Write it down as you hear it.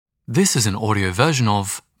This is an audio version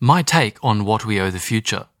of My Take on What We Owe the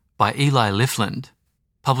Future by Eli Liffland,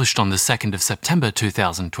 published on the 2nd of September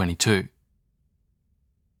 2022.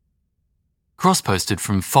 Cross-posted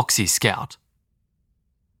from Foxy Scout.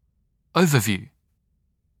 Overview.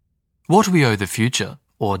 What We Owe the Future,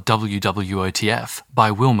 or WWOTF, by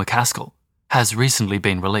Will MacAskill, has recently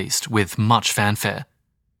been released with much fanfare.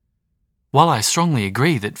 While I strongly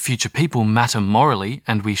agree that future people matter morally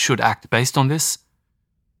and we should act based on this,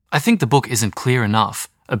 I think the book isn't clear enough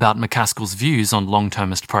about MacAskill's views on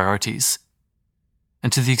long-termist priorities.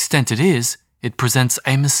 And to the extent it is, it presents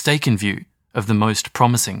a mistaken view of the most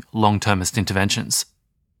promising long-termist interventions.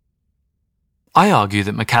 I argue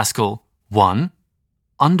that MacAskill, 1.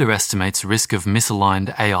 Underestimates risk of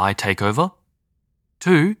misaligned AI takeover,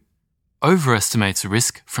 2. Overestimates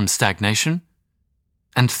risk from stagnation,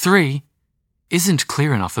 and 3. Isn't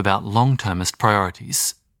clear enough about long-termist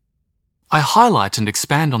priorities. I highlight and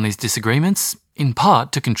expand on these disagreements, in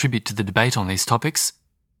part to contribute to the debate on these topics,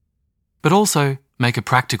 but also make a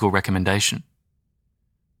practical recommendation.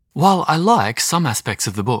 While I like some aspects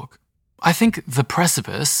of the book, I think The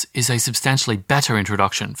Precipice is a substantially better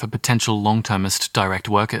introduction for potential long-termist direct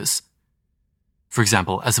workers. For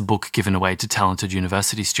example, as a book given away to talented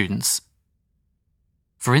university students.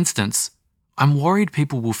 For instance, I'm worried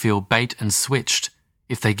people will feel bait and switched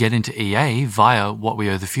if they get into EA via What We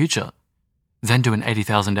Owe the Future, then do an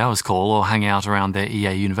 80,000 hours call or hang out around their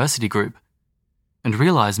EA university group, and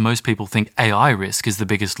realise most people think AI risk is the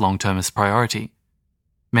biggest long-termist priority,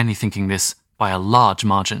 many thinking this by a large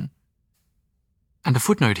margin. And a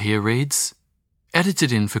footnote here reads,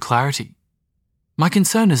 edited in for clarity. My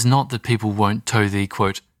concern is not that people won't toe the,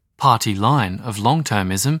 quote, party line of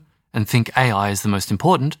long-termism and think AI is the most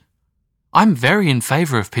important. I'm very in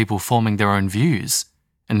favour of people forming their own views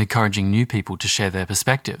and encouraging new people to share their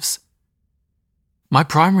perspectives. My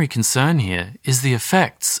primary concern here is the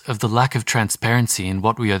effects of the lack of transparency in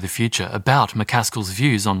What We Owe the Future about MacAskill's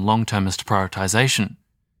views on long-termist prioritisation.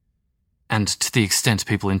 And to the extent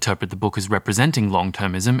people interpret the book as representing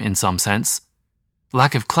long-termism in some sense,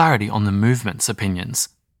 lack of clarity on the movement's opinions.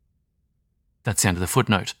 That's the end of the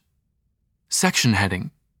footnote. Section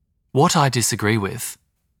heading. What I disagree with.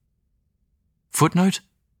 Footnote.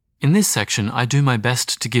 In this section, I do my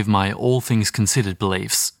best to give my all things considered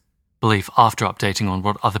belief after updating on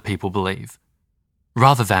what other people believe,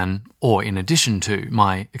 rather than, or in addition to,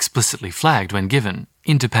 my explicitly flagged when given,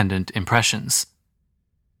 independent impressions.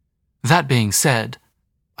 That being said,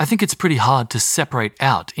 I think it's pretty hard to separate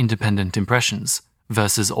out independent impressions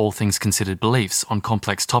versus all things considered beliefs on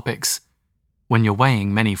complex topics when you're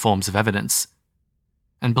weighing many forms of evidence,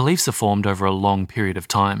 and beliefs are formed over a long period of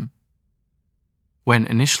time. When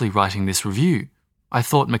initially writing this review, I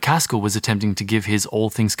thought MacAskill was attempting to give his all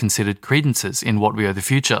things considered credences in What We Owe the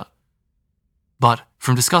Future. But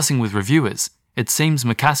from discussing with reviewers, it seems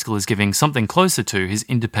MacAskill is giving something closer to his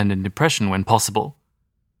independent impression when possible.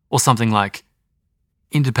 Or something like,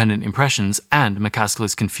 independent impressions and MacAskill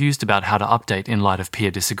is confused about how to update in light of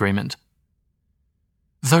peer disagreement.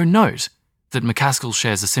 Though note that MacAskill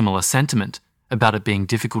shares a similar sentiment about it being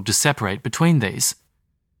difficult to separate between these,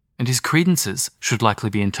 and his credences should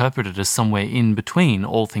likely be interpreted as somewhere in between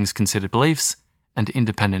all things considered beliefs and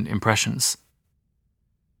independent impressions.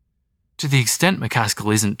 To the extent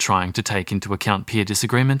MacAskill isn't trying to take into account peer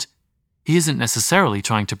disagreement, he isn't necessarily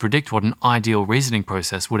trying to predict what an ideal reasoning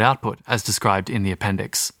process would output as described in the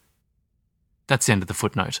appendix. That's the end of the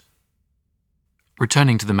footnote.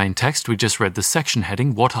 Returning to the main text, we just read the section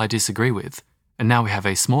heading, What I Disagree With, and now we have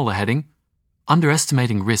a smaller heading,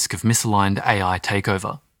 Underestimating Risk of Misaligned AI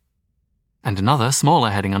Takeover. And another smaller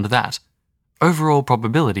heading under that, Overall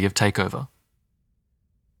Probability of Takeover.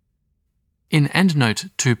 In EndNote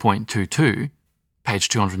 2.22, page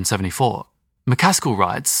 274, MacAskill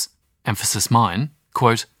writes, emphasis mine,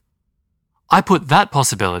 quote, I put that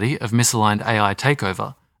possibility of misaligned AI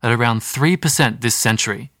takeover at around 3% this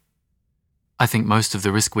century. I think most of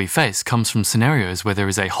the risk we face comes from scenarios where there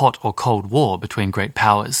is a hot or cold war between great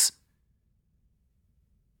powers.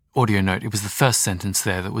 Audio note, it was the first sentence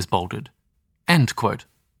there that was bolded. End quote.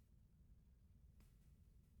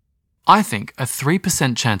 I think a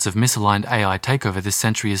 3% chance of misaligned AI takeover this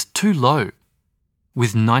century is too low,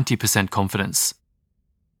 with 90% confidence.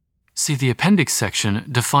 See the appendix section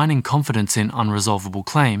defining confidence in unresolvable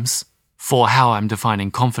claims for how I'm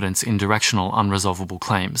defining confidence in directional unresolvable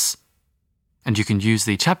claims. And you can use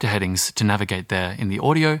the chapter headings to navigate there in the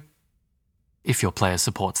audio if your player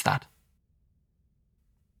supports that.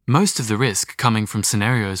 Most of the risk coming from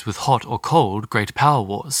scenarios with hot or cold great power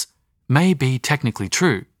wars may be technically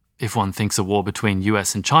true if one thinks a war between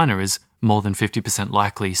US and China is more than 50%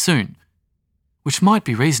 likely soon, which might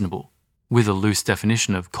be reasonable with a loose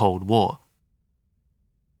definition of Cold War.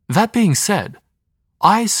 That being said,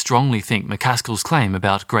 I strongly think McCaskill's claim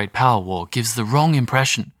about Great Power War gives the wrong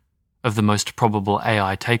impression of the most probable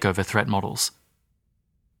AI takeover threat models.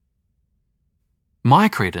 My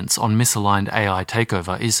credence on misaligned AI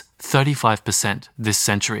takeover is 35% this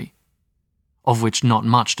century, of which not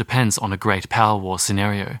much depends on a Great Power War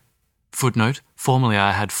scenario. Footnote, formerly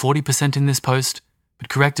I had 40% in this post, but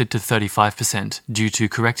corrected to 35% due to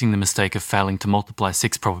correcting the mistake of failing to multiply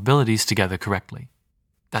 6 probabilities together correctly.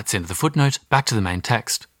 That's end of the footnote, back to the main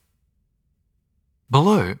text.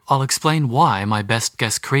 Below, I'll explain why my best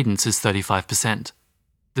guess credence is 35%.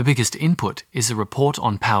 The biggest input is a report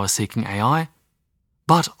on power-seeking AI,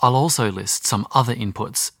 but I'll also list some other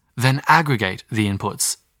inputs, then aggregate the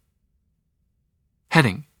inputs.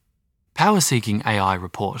 Heading: Power-seeking AI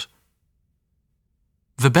report.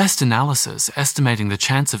 The best analysis estimating the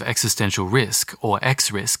chance of existential risk, or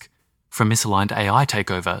X-risk, from misaligned AI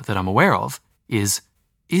takeover that I'm aware of is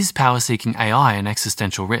Power-Seeking AI an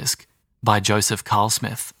Existential Risk? By Joseph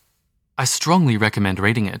Carlsmith. I strongly recommend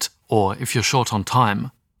reading it, or if you're short on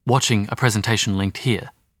time, watching a presentation linked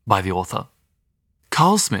here by the author.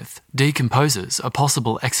 Carlsmith decomposes a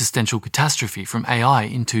possible existential catastrophe from AI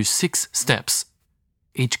into 6 steps,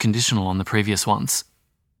 each conditional on the previous ones.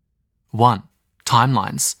 1.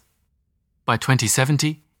 Timelines. By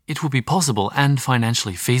 2070, it will be possible and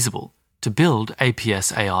financially feasible to build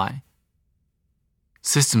APS AI.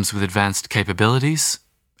 Systems with advanced capabilities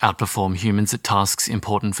outperform humans at tasks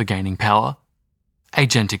important for gaining power.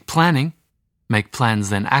 Agentic planning, make plans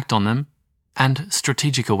then act on them. And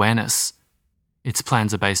strategic awareness. Its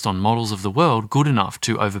plans are based on models of the world good enough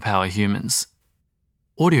to overpower humans.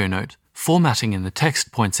 Audio note, formatting in the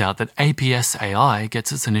text points out that APS AI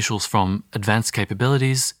gets its initials from advanced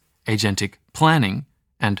capabilities, agentic planning,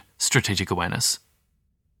 and strategic awareness.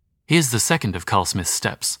 Here's the second of Carlsmith's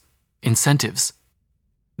steps: incentives.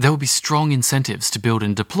 There will be strong incentives to build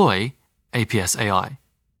and deploy APS AI.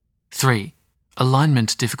 3.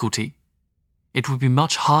 Alignment difficulty. It would be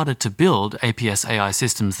much harder to build APS AI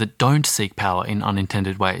systems that don't seek power in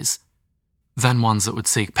unintended ways than ones that would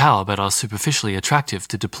seek power but are superficially attractive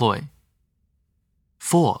to deploy.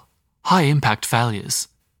 4. High-impact failures.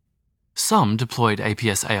 Some deployed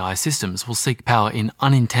APS AI systems will seek power in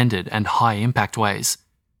unintended and high-impact ways,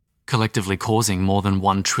 collectively causing more than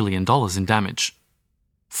 $1 trillion in damage.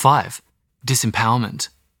 5. Disempowerment.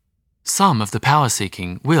 Some of the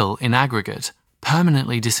power-seeking will, in aggregate,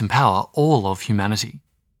 permanently disempower all of humanity.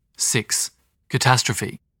 6.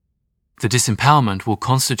 Catastrophe. The disempowerment will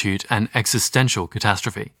constitute an existential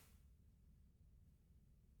catastrophe.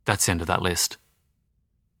 That's the end of that list.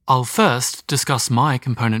 I'll first discuss my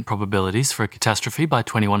component probabilities for a catastrophe by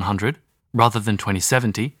 2100 rather than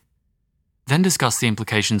 2070, then discuss the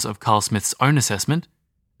implications of Carlsmith's own assessment,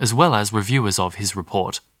 as well as reviewers of his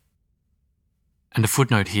report. And a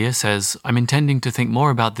footnote here says, I'm intending to think more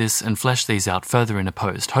about this and flesh these out further in a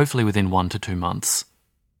post, hopefully within 1 to 2 months.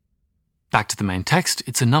 Back to the main text,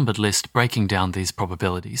 it's a numbered list breaking down these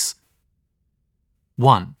probabilities.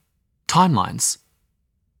 1. Timelines.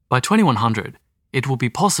 By 2100, it will be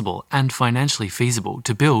possible and financially feasible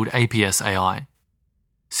to build APS AI.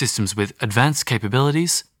 Systems with advanced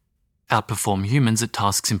capabilities outperform humans at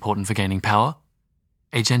tasks important for gaining power.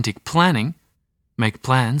 Agentic planning, make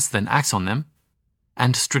plans then act on them.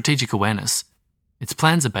 And strategic awareness. Its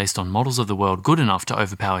plans are based on models of the world good enough to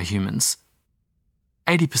overpower humans.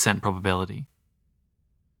 80% probability.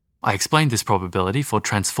 I explained this probability for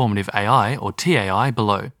transformative AI or TAI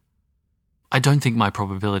below. I don't think my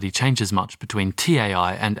probability changes much between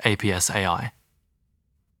TAI and APS AI.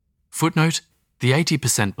 Footnote, the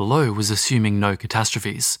 80% below was assuming no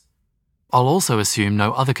catastrophes. I'll also assume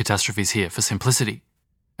no other catastrophes here for simplicity,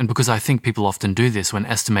 and because I think people often do this when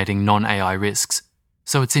estimating non-AI risks,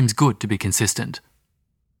 so it seems good to be consistent.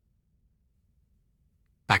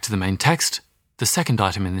 Back to the main text, the second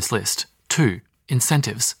item in this list. 2.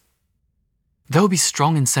 Incentives. There will be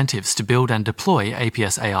strong incentives to build and deploy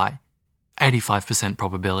APS AI, 85%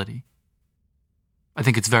 probability. I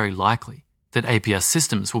think it's very likely that APS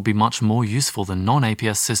systems will be much more useful than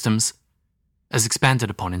non-APS systems, as expanded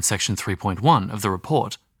upon in section 3.1 of the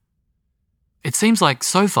report. It seems like,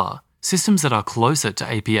 so far, systems that are closer to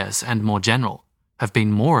APS and more general have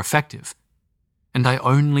been more effective, and I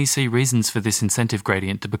only see reasons for this incentive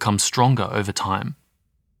gradient to become stronger over time.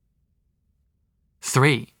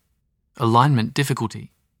 3. Alignment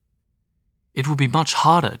difficulty. It will be much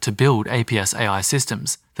harder to build APS AI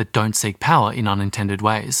systems that don't seek power in unintended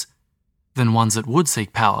ways than ones that would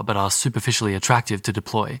seek power but are superficially attractive to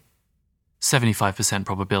deploy. 75%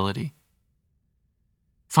 probability.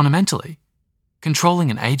 Fundamentally, controlling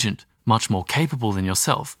an agent much more capable than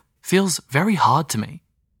yourself feels very hard to me.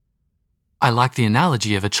 I like the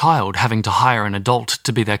analogy of a child having to hire an adult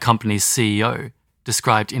to be their company's CEO,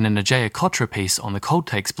 described in an Ajay Kotra piece on the Cold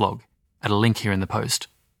Takes blog, at a link here in the post.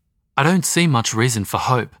 I don't see much reason for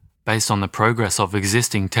hope based on the progress of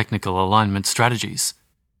existing technical alignment strategies.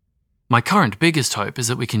 My current biggest hope is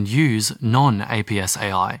that we can use non-APS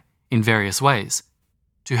AI in various ways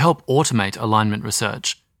to help automate alignment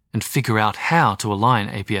research and figure out how to align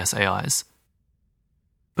APS AIs.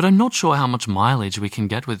 But I'm not sure how much mileage we can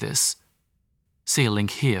get with this. See a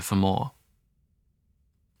link here for more.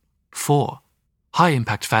 4.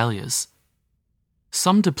 High-impact failures.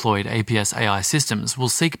 Some deployed APS AI systems will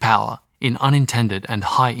seek power in unintended and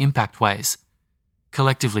high-impact ways,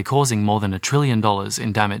 collectively causing more than $1 trillion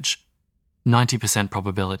in damage, 90%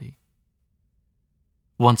 probability.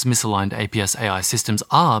 Once misaligned APS AI systems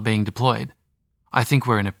are being deployed, I think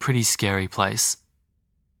we're in a pretty scary place.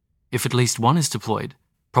 If at least one is deployed,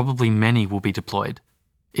 probably many will be deployed,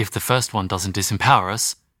 if the first one doesn't disempower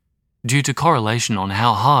us, due to correlation on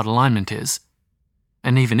how hard alignment is.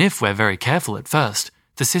 And even if we're very careful at first,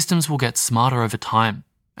 the systems will get smarter over time,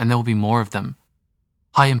 and there will be more of them.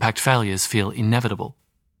 High-impact failures feel inevitable.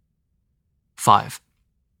 5.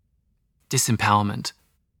 Disempowerment.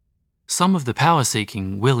 Some of the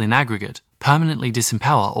power-seeking will, in aggregate, permanently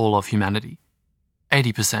disempower all of humanity.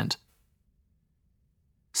 80%.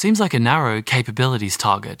 Seems like a narrow capabilities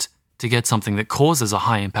target to get something that causes a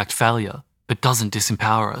high-impact failure but doesn't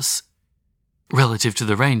disempower us, relative to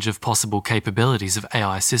the range of possible capabilities of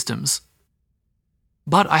AI systems.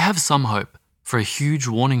 But I have some hope for a huge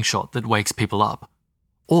warning shot that wakes people up,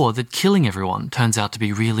 or that killing everyone turns out to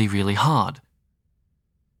be really, really hard.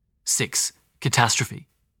 6. Catastrophe.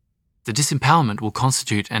 The disempowerment will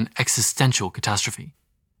constitute an existential catastrophe,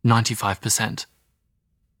 95%.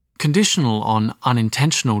 Conditional on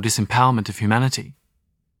unintentional disempowerment of humanity,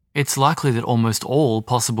 it's likely that almost all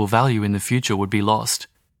possible value in the future would be lost,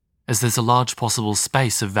 as there's a large possible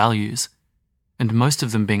space of values, and most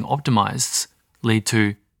of them being optimized lead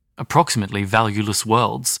to approximately valueless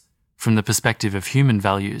worlds from the perspective of human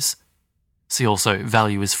values. See also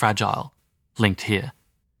value is fragile, linked here.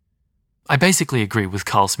 I basically agree with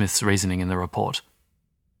Carl Smith's reasoning in the report.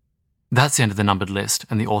 That's the end of the numbered list,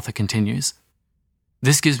 and the author continues.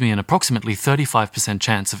 This gives me an approximately 35%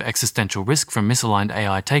 chance of existential risk from misaligned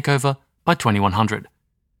AI takeover by 2100,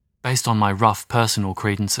 based on my rough personal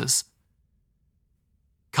credences.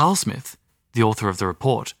 Carl Smith, the author of the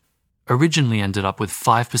report, originally ended up with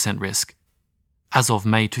 5% risk. As of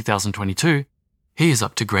May 2022, he is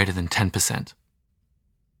up to greater than 10%.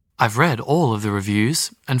 I've read all of the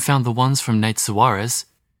reviews and found the ones from Nate Suarez,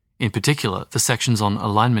 in particular the sections on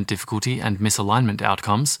alignment difficulty and misalignment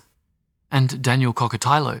outcomes, and Daniel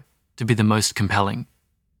Kokotajlo to be the most compelling.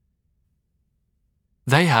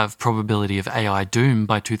 They have probability of AI doom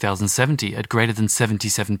by 2070 at greater than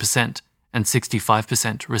 77% and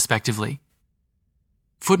 65% respectively.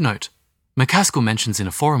 Footnote: McCaskill mentions in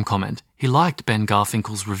a forum comment he liked Ben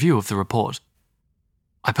Garfinkel's review of the report.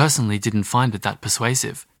 I personally didn't find it that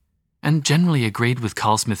persuasive, and generally agreed with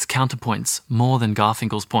Carl Smith's counterpoints more than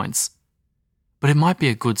Garfinkel's points. But it might be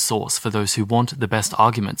a good source for those who want the best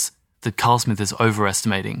arguments that Carl Smith is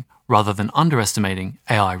overestimating rather than underestimating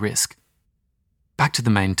AI risk. Back to the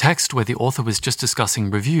main text where the author was just discussing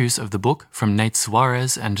reviews of the book from Nate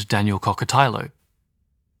Suarez and Daniel Kokotajlo.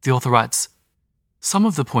 The author writes, some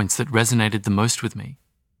of the points that resonated the most with me.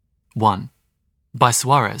 1. By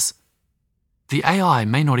Suarez. The AI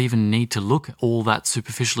may not even need to look all that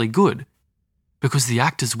superficially good, because the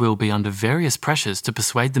actors will be under various pressures to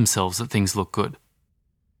persuade themselves that things look good.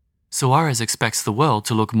 Suarez expects the world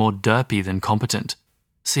to look more derpy than competent.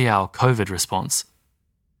 See our COVID response.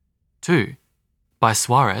 2. By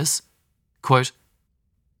Suarez, quote,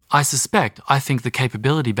 I think the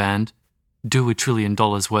capability band, do $1 trillion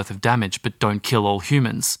worth of damage but don't kill all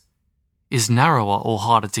humans, is narrower or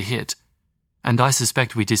harder to hit, and I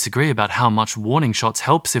suspect we disagree about how much warning shots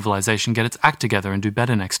help civilization get its act together and do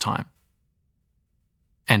better next time.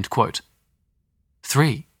 End quote.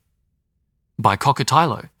 3. By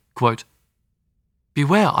Kokotajlo, quote,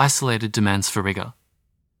 beware isolated demands for rigor.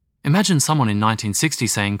 Imagine someone in 1960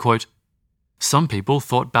 saying, quote, some people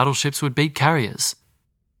thought battleships would beat carriers.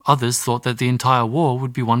 Others thought that the entire war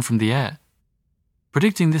would be won from the air.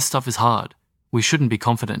 Predicting this stuff is hard. We shouldn't be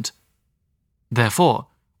confident. Therefore,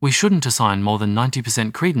 we shouldn't assign more than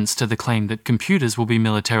 90% credence to the claim that computers will be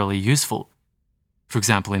militarily useful, for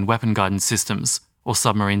example in weapon guidance systems or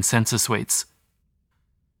submarine sensor suites.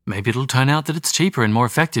 Maybe it'll turn out that it's cheaper and more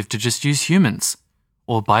effective to just use humans,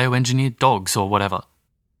 or bioengineered dogs or whatever.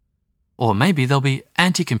 Or maybe there'll be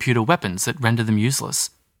anti-computer weapons that render them useless.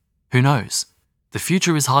 Who knows? The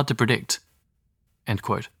future is hard to predict." End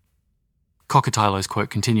quote. Kokotilo's quote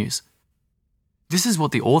continues. "This is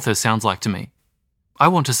what the author sounds like to me. I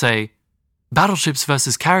want to say, battleships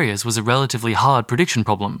versus carriers was a relatively hard prediction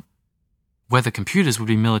problem. Whether computers would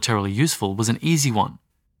be militarily useful was an easy one.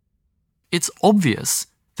 It's obvious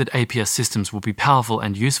that APS systems will be powerful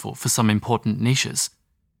and useful for some important niches.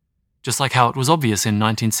 Just like how it was obvious in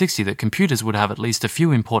 1960 that computers would have at least a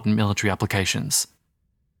few important military applications."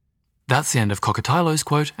 That's the end of Kokotilo's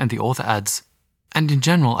quote, and the author adds, "And in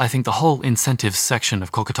general, I think the whole incentives section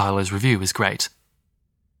of Kokotilo's review is great."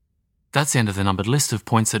 That's the end of the numbered list of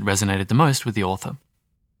points that resonated the most with the author.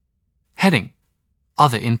 Heading: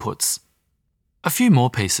 Other inputs. A few more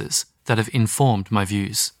pieces that have informed my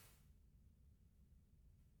views.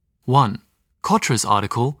 1. Kotra's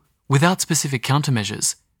article, "Without specific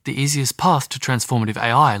countermeasures, the easiest path to transformative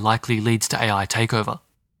AI likely leads to AI takeover."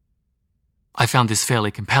 I found this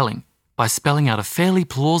fairly compelling by spelling out a fairly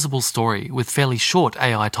plausible story with fairly short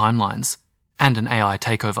AI timelines and an AI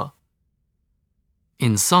takeover.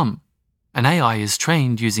 In sum, an AI is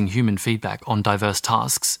trained using human feedback on diverse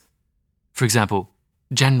tasks. For example,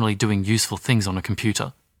 generally doing useful things on a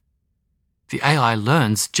computer. The AI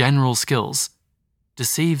learns general skills,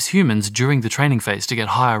 deceives humans during the training phase to get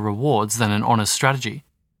higher rewards than an honest strategy.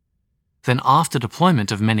 Then after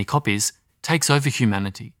deployment of many copies, takes over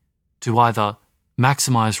humanity to either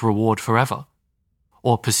maximize reward forever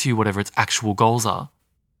or pursue whatever its actual goals are.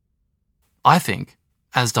 I think,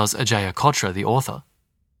 as does Ajaya Kotra, the author,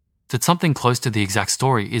 that something close to the exact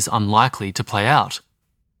story is unlikely to play out.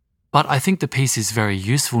 But I think the piece is very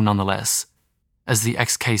useful nonetheless, as the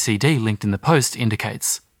XKCD linked in the post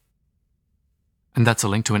indicates. And that's a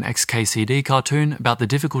link to an XKCD cartoon about the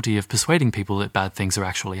difficulty of persuading people that bad things are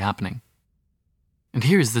actually happening. And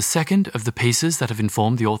here is the second of the pieces that have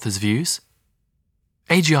informed the author's views.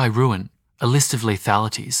 AGI Ruin, A List of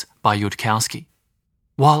Lethalities by Yudkowsky.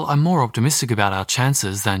 While I'm more optimistic about our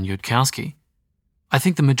chances than Yudkowsky, I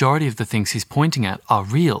think the majority of the things he's pointing at are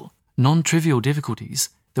real, non-trivial difficulties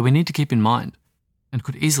that we need to keep in mind and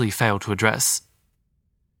could easily fail to address.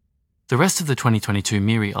 The rest of the 2022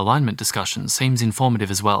 MIRI alignment discussion seems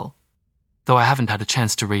informative as well, though I haven't had a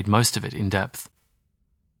chance to read most of it in depth.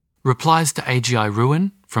 Replies to AGI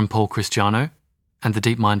Ruin from Paul Christiano and the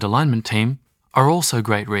DeepMind alignment team are also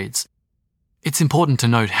great reads. It's important to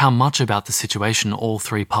note how much about the situation all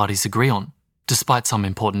three parties agree on, despite some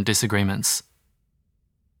important disagreements.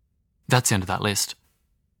 That's the end of that list.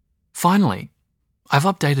 Finally, I've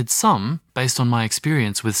updated some based on my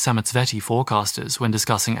experience with Sametsveti forecasters when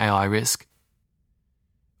discussing AI risk.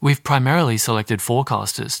 We've primarily selected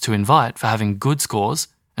forecasters to invite for having good scores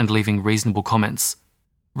and leaving reasonable comments,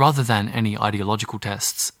 rather than any ideological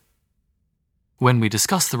tests. When we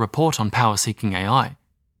discussed the report on power-seeking AI,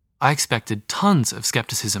 I expected tons of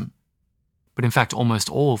skepticism, but in fact almost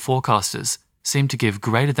all forecasters seem to give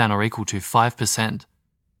greater than or equal to 5%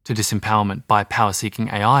 to disempowerment by power-seeking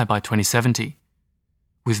AI by 2070,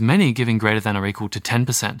 with many giving greater than or equal to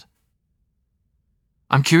 10%.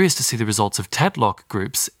 I'm curious to see the results of Tetlock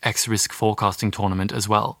Group's X-Risk forecasting tournament as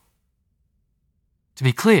well. To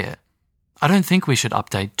be clear, I don't think we should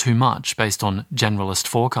update too much based on generalist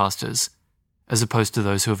forecasters, as opposed to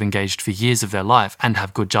those who have engaged for years of their life and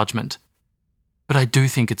have good judgment. But I do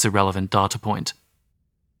think it's a relevant data point.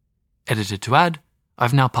 Edited to add,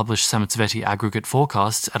 I've now published Sametsveti aggregate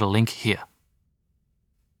forecasts at a link here.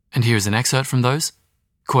 And here's an excerpt from those.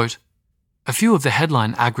 Quote, "A few of the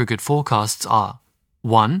headline aggregate forecasts are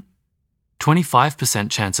 1. 25%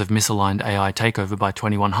 chance of misaligned AI takeover by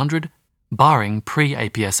 2100, barring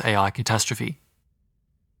pre-APS AI catastrophe.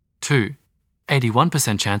 2.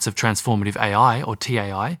 81% chance of transformative AI or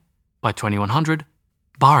TAI by 2100,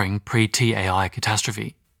 barring pre-TAI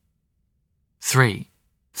catastrophe. 3.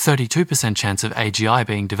 32% chance of AGI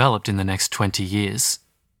being developed in the next 20 years.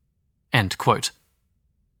 End quote.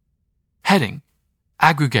 Heading: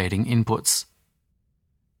 Aggregating inputs.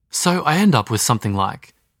 So I end up with something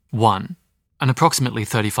like 1. An approximately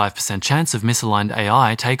 35% chance of misaligned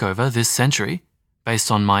AI takeover this century, based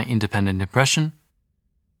on my independent impression.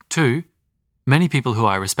 2. Many people who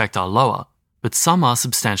I respect are lower, but some are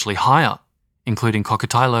substantially higher, including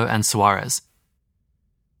Kokotilo and Suarez.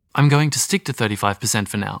 I'm going to stick to 35%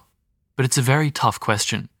 for now, but it's a very tough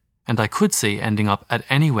question, and I could see ending up at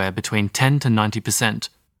anywhere between 10 to 90%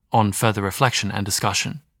 on further reflection and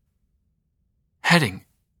discussion. Heading: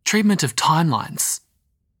 Treatment of timelines.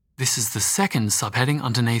 This is the second subheading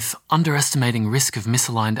underneath Underestimating Risk of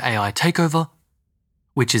Misaligned AI Takeover,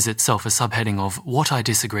 which is itself a subheading of What I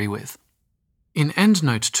Disagree With. In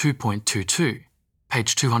EndNote 2.22,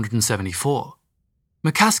 page 274,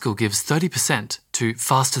 McCaskill gives 30% to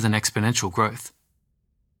faster than exponential growth.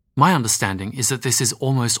 My understanding is that this is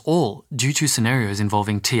almost all due to scenarios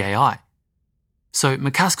involving TAI. So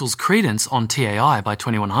McCaskill's credence on TAI by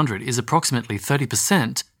 2100 is approximately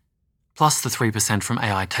 30% plus the 3% from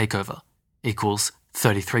AI takeover equals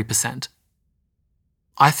 33%.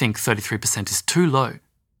 I think 33% is too low,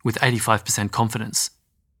 with 85% confidence.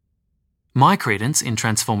 My credence in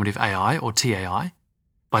transformative AI or TAI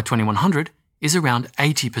by 2100 is around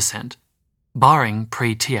 80%, barring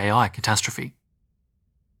pre-TAI catastrophe.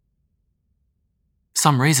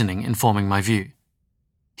 Some reasoning informing my view.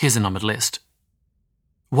 Here's a numbered list.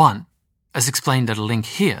 1. As explained at a link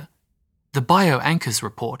here, the BioAnkers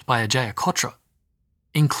report by Ajaya Kotra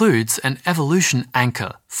includes an evolution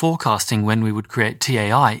anchor forecasting when we would create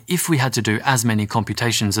TAI if we had to do as many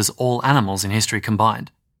computations as all animals in history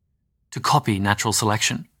combined, to copy natural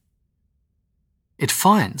selection. It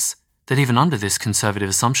finds that even under this conservative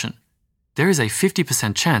assumption, there is a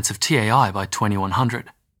 50% chance of TAI by 2100.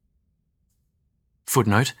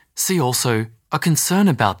 Footnote, see also a concern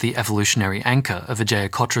about the evolutionary anchor of Ajaya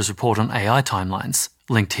Kotra's report on AI timelines,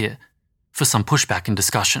 linked here, for some pushback and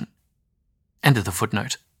discussion. End of the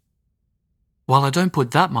footnote. While I don't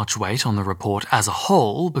put that much weight on the report as a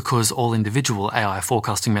whole because all individual AI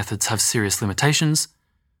forecasting methods have serious limitations,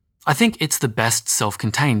 I think it's the best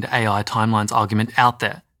self-contained AI timelines argument out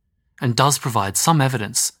there and does provide some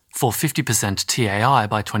evidence for 50% TAI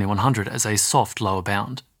by 2100 as a soft lower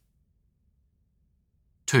bound.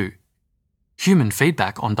 2. Human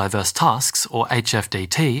feedback on diverse tasks, or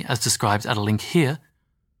HFDT, as described at a link here,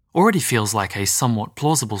 already feels like a somewhat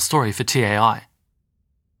plausible story for TAI.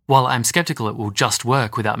 While I'm skeptical it will just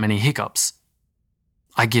work without many hiccups,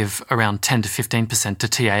 I give around 10 to 15% to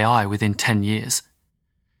TAI within 10 years.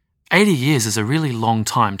 80 years is a really long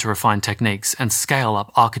time to refine techniques and scale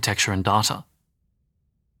up architecture and data.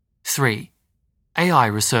 3. AI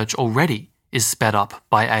research already is sped up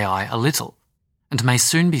by AI a little, and may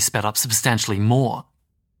soon be sped up substantially more,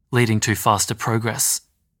 leading to faster progress.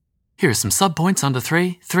 Here are some subpoints under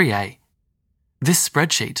 3.3a. This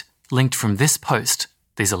spreadsheet, linked from this post,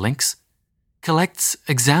 these are links, collects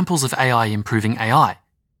examples of AI improving AI,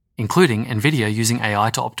 including NVIDIA using AI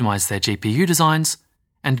to optimize their GPU designs,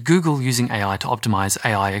 and Google using AI to optimize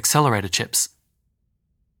AI accelerator chips.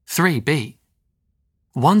 3b.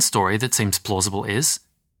 One story that seems plausible is,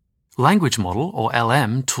 language model, or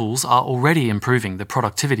LM, tools are already improving the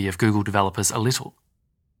productivity of Google developers a little.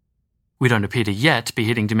 We don't appear to yet be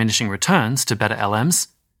hitting diminishing returns to better LMs.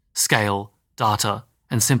 Scale, data,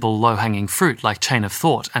 and simple low-hanging fruit like chain of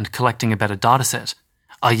thought and collecting a better dataset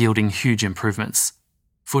are yielding huge improvements.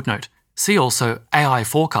 Footnote, see also AI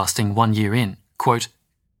forecasting 1 year in. Quote,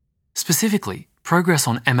 specifically, progress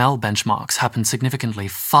on ML benchmarks happened significantly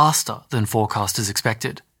faster than forecasters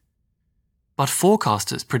expected. But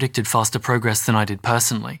forecasters predicted faster progress than I did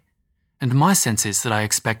personally, and my sense is that I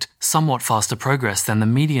expect somewhat faster progress than the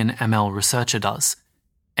median ML researcher does.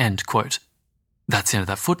 End quote. That's the end of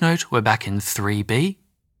that footnote. We're back in 3b.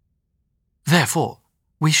 Therefore,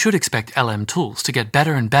 we should expect LM tools to get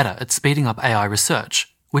better and better at speeding up AI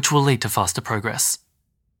research, which will lead to faster progress.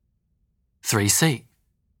 3c.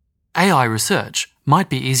 AI research might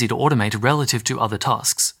be easy to automate relative to other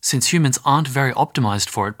tasks, since humans aren't very optimized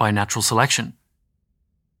for it by natural selection.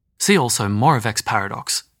 See also Moravec's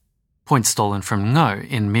paradox, point stolen from Ngo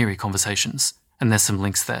in Miri Conversations, and there's some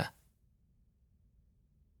links there.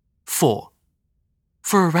 4.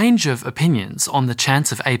 For a range of opinions on the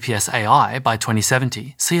chance of APS AI by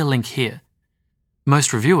 2070, see a link here.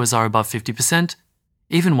 Most reviewers are above 50%,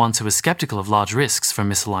 even ones who are skeptical of large risks from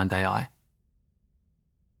misaligned AI.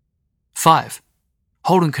 5.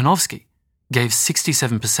 Holden Konofsky gave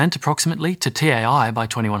 67% approximately to TAI by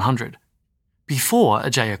 2100, before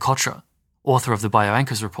Ajaya Kotra, author of the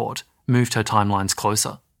BioAnkers report, moved her timelines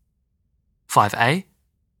closer. 5a.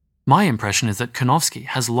 My impression is that Konofsky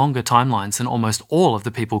has longer timelines than almost all of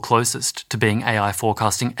the people closest to being AI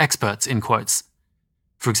forecasting experts in quotes.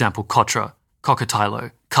 For example, Kotra,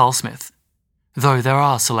 Kokkatailo, Carl Smith, though there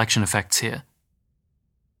are selection effects here.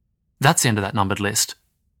 That's the end of that numbered list.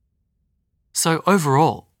 So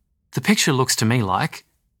overall, the picture looks to me like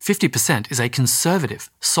 50% is a conservative,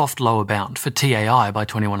 soft lower bound for TAI by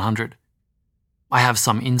 2100. I have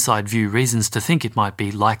some inside view reasons to think it might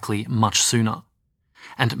be likely much sooner,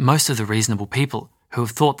 and most of the reasonable people who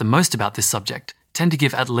have thought the most about this subject tend to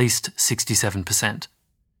give at least 67%.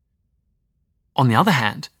 On the other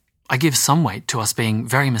hand, I give some weight to us being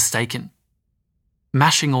very mistaken.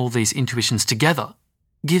 Mashing all these intuitions together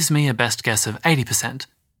gives me a best guess of 80%,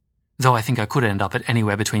 though I think I could end up at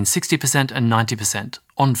anywhere between 60% and 90%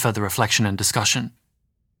 on further reflection and discussion.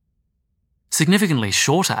 Significantly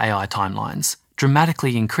shorter AI timelines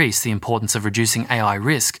dramatically increase the importance of reducing AI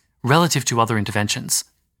risk relative to other interventions,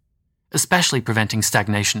 especially preventing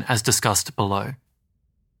stagnation as discussed below.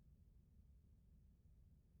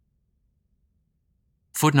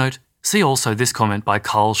 Footnote, see also this comment by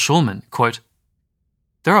Carl Schulman, quote,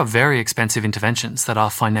 "There are very expensive interventions that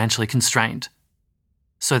are financially constrained,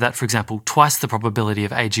 so that, for example, twice the probability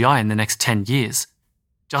of AGI in the next 10 years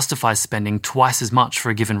justifies spending twice as much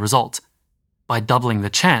for a given result. By doubling the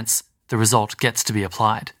chance, the result gets to be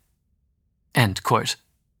applied." End quote.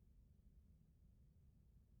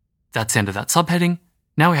 That's the end of that subheading.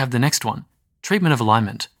 Now we have the next one, treatment of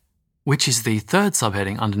alignment, which is the third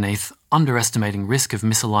subheading underneath underestimating risk of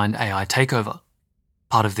misaligned AI takeover,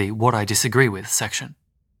 part of the What I Disagree With section.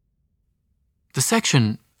 The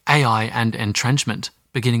section AI and Entrenchment,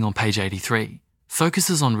 beginning on page 83,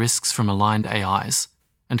 focuses on risks from aligned AIs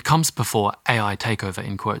and comes before AI takeover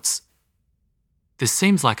in quotes. This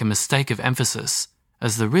seems like a mistake of emphasis,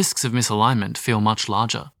 as the risks of misalignment feel much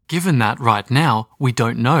larger, given that right now we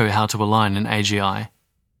don't know how to align an AGI.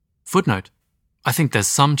 Footnote, I think there's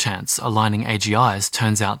some chance aligning AGIs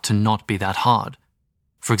turns out to not be that hard.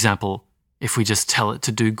 For example, if we just tell it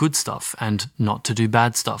to do good stuff and not to do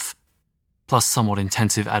bad stuff, plus somewhat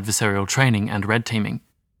intensive adversarial training and red teaming.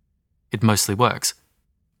 It mostly works,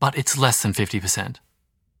 but it's less than 50%.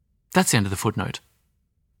 That's the end of the footnote.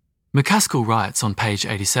 McCaskill writes on page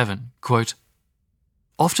 87, quote,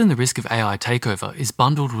 "Often the risk of AI takeover is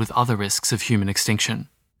bundled with other risks of human extinction.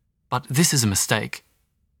 But this is a mistake.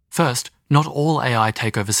 First, not all AI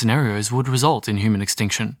takeover scenarios would result in human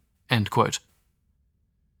extinction." End quote.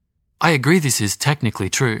 I agree this is technically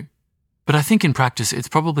true, but I think in practice it's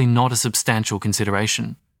probably not a substantial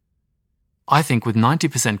consideration. I think with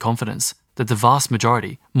 90% confidence that the vast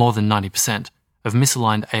majority, more than 90%, of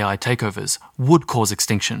misaligned AI takeovers would cause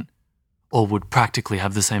extinction, or would practically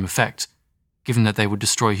have the same effect, given that they would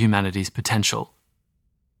destroy humanity's potential.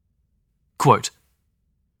 Quote,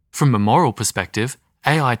 "From a moral perspective,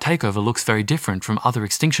 AI takeover looks very different from other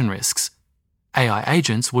extinction risks. AI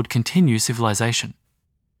agents would continue civilization.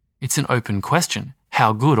 It's an open question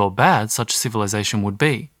how good or bad such civilization would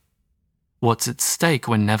be. What's at stake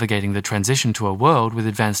when navigating the transition to a world with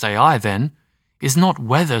advanced AI, then, is not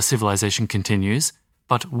whether civilization continues,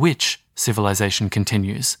 but which civilization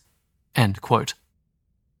continues." End quote.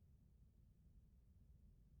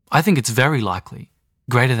 I think it's very likely,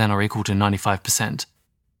 greater than or equal to 95%,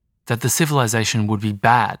 that the civilization would be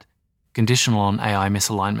bad, conditional on AI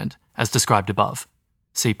misalignment, as described above.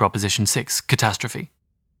 See Proposition 6, Catastrophe.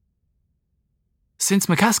 Since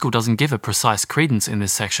McCaskill doesn't give a precise credence in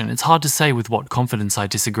this section, it's hard to say with what confidence I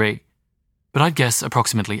disagree, but I'd guess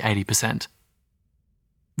approximately 80%.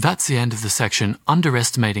 That's the end of the section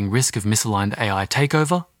Underestimating Risk of Misaligned AI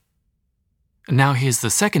Takeover. Now here's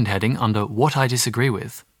the second heading under What I Disagree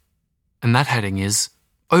With, and that heading is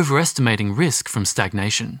Overestimating Risk from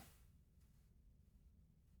Stagnation.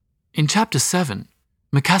 In Chapter 7,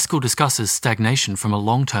 McCaskill discusses stagnation from a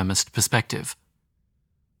long-termist perspective.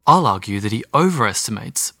 I'll argue that he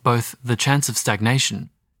overestimates both the chance of stagnation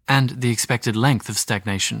and the expected length of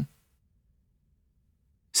stagnation.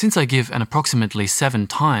 Since I give an approximately 7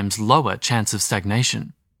 times lower chance of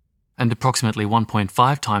stagnation and approximately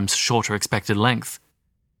 1.5 times shorter expected length,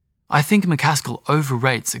 I think McCaskill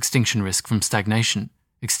overrates extinction risk from stagnation,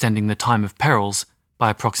 extending the time of perils by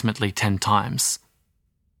approximately 10 times.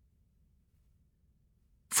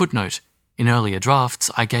 Footnote, in earlier drafts,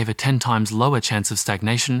 I gave a 10 times lower chance of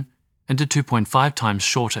stagnation and a 2.5 times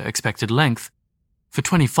shorter expected length for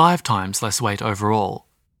 25 times less weight overall.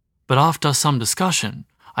 But after some discussion,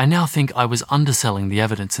 I now think I was underselling the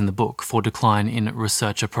evidence in the book for decline in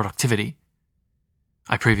researcher productivity.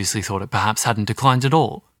 I previously thought it perhaps hadn't declined at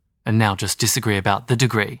all, and now just disagree about the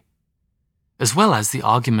degree, as well as the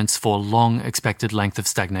arguments for long expected length of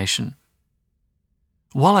stagnation.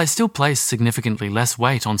 While I still place significantly less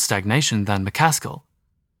weight on stagnation than McCaskill,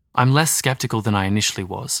 I'm less skeptical than I initially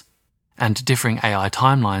was, and differing AI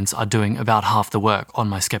timelines are doing about half the work on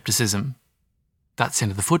my skepticism. That's the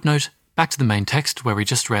end of the footnote. Back to the main text where we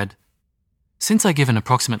just read, since I give an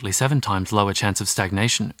approximately 7 times lower chance of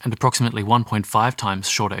stagnation and approximately 1.5 times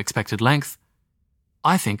shorter expected length,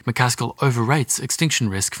 I think McCaskill overrates extinction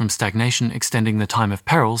risk from stagnation extending the time of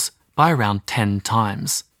perils by around 10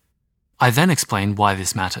 times. I then explain why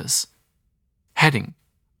this matters. Heading: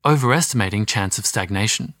 Overestimating chance of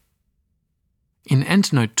stagnation. In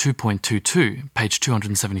EndNote 2.22, page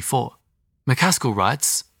 274, McCaskill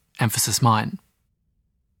writes, emphasis mine,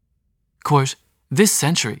 quote, "This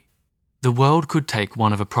century, the world could take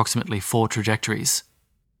one of approximately 4 trajectories.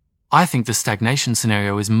 I think the stagnation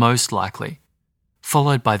scenario is most likely,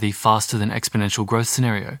 followed by the faster than exponential growth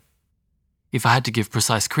scenario. If I had to give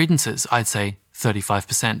precise credences, I'd say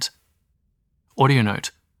 35%. Audio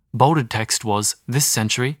note, bolded text was, this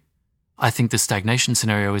century, I think the stagnation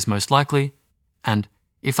scenario is most likely, and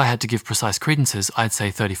if I had to give precise credences, I'd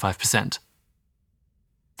say 35%.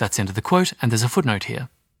 That's the end of the quote, and there's a footnote here.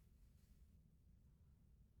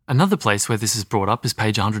 Another place where this is brought up is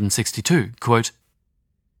page 162, quote,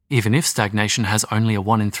 "Even if stagnation has only a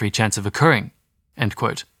 1 in 3 chance of occurring," end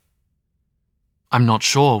quote. I'm not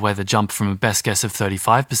sure where the jump from a best guess of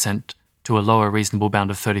 35% to a lower reasonable bound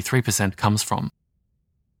of 33% comes from.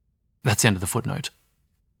 That's the end of the footnote.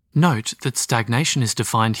 Note that stagnation is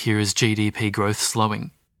defined here as GDP growth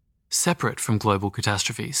slowing, separate from global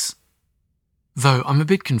catastrophes. Though I'm a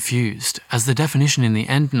bit confused, as the definition in the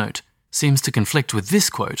EndNote seems to conflict with this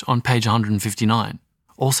quote on page 159,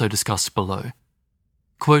 also discussed below.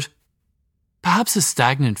 Quote, "Perhaps a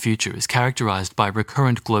stagnant future is characterized by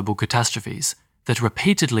recurrent global catastrophes that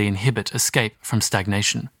repeatedly inhibit escape from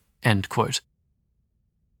stagnation." End quote.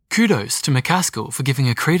 Kudos to McCaskill for giving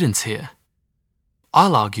a credence here.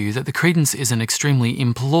 I'll argue that the credence is an extremely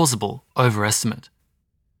implausible overestimate.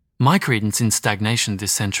 My credence in stagnation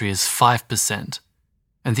this century is 5%,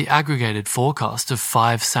 and the aggregated forecast of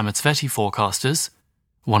 5 Sametsveti forecasters,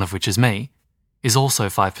 one of which is me, is also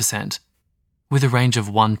 5%, with a range of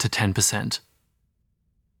 1 to 10%.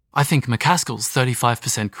 I think McCaskill's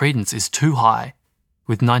 35% credence is too high,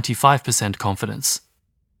 with 95% confidence.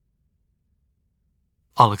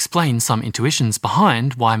 I'll explain some intuitions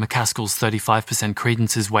behind why McCaskill's 35%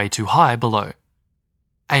 credence is way too high below.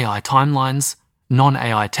 AI timelines,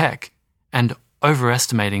 non-AI tech, and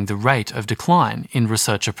overestimating the rate of decline in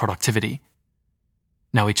researcher productivity.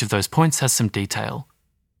 Now each of those points has some detail.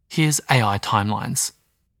 Here's AI timelines.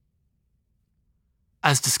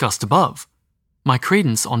 As discussed above, my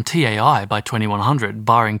credence on TAI by 2100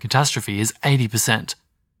 barring catastrophe is 80%,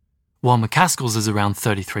 while McCaskill's is around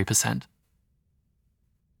 33%.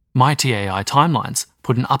 My TAI timelines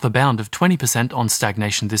put an upper bound of 20% on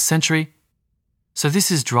stagnation this century, so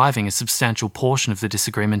this is driving a substantial portion of the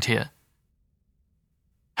disagreement here.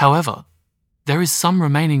 However, there is some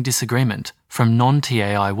remaining disagreement from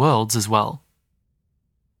non-TAI worlds as well.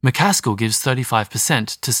 McCaskill gives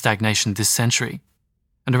 35% to stagnation this century,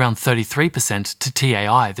 and around 33% to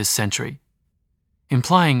TAI this century,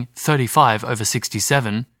 implying 35 over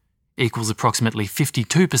 67 equals approximately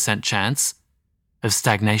 52% chance of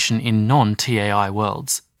stagnation in non-TAI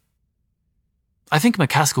worlds. I think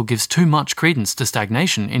McCaskill gives too much credence to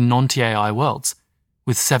stagnation in non-TAI worlds,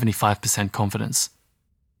 with 75% confidence.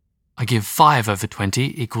 I give 5 over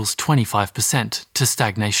 20 equals 25% to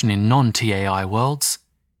stagnation in non-TAI worlds.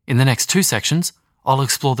 In the next 2 sections, I'll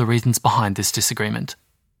explore the reasons behind this disagreement.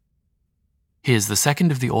 Here's the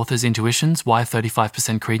second of the author's intuitions why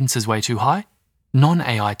 35% credence is way too high.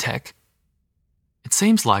 Non-AI tech. It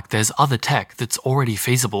seems like there's other tech that's already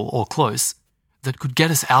feasible or close that could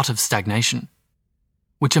get us out of stagnation,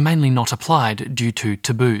 which are mainly not applied due to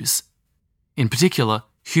taboos, in particular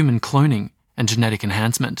human cloning and genetic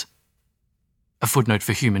enhancement. A footnote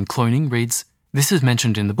for human cloning reads, "This is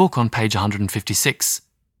mentioned in the book on page 156.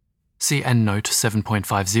 See EndNote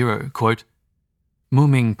 7.50, quote,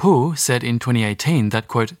 Mu-Ming Pu said in 2018 that,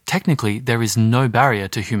 quote, technically there is no barrier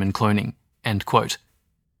to human cloning, end quote.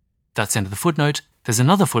 That's the end of the footnote. There's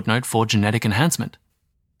another footnote for genetic enhancement.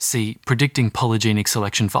 See Predicting Polygenic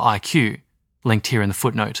Selection for IQ, linked here in the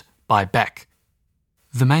footnote, by Beck.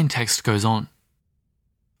 The main text goes on.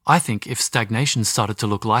 I think if stagnation started to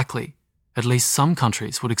look likely, at least some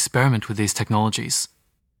countries would experiment with these technologies.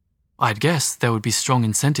 I'd guess there would be strong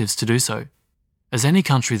incentives to do so, as any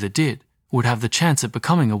country that did would have the chance of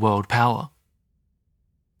becoming a world power.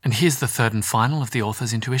 And here's the third and final of the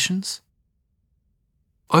author's intuitions.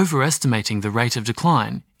 Overestimating the rate of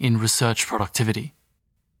decline in research productivity.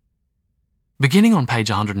 Beginning on page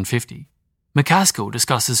 150, McCaskill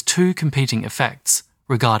discusses 2 competing effects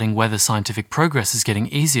regarding whether scientific progress is getting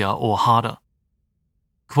easier or harder.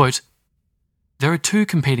 Quote, there are 2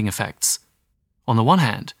 competing effects. On the one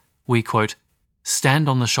hand, we, quote, stand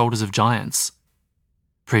on the shoulders of giants.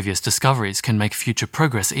 Previous discoveries can make future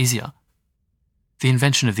progress easier. The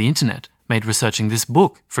invention of the internet made researching this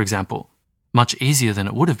book, for example, much easier than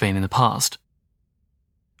it would have been in the past.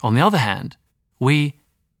 On the other hand, we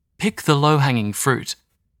pick the low-hanging fruit.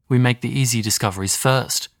 We make the easy discoveries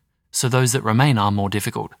first, so those that remain are more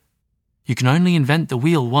difficult. You can only invent the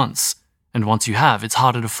wheel once, and once you have, it's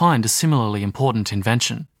harder to find a similarly important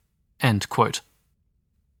invention." End quote.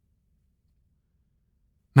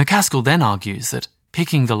 McCaskill then argues that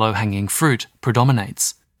picking the low-hanging fruit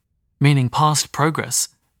predominates, meaning past progress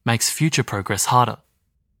makes future progress harder.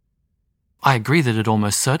 I agree that it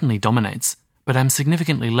almost certainly dominates, but am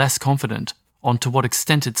significantly less confident on to what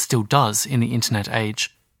extent it still does in the internet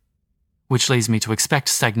age, which leads me to expect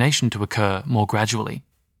stagnation to occur more gradually.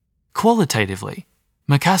 Qualitatively,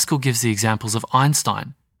 McCaskill gives the examples of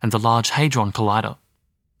Einstein and the Large Hadron Collider.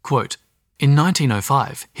 Quote, "In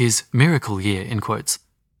 1905, his miracle year, in quotes,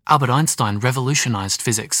 Albert Einstein revolutionized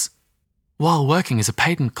physics while working as a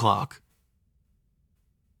patent clerk."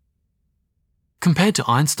 Compared to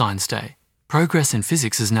Einstein's day, progress in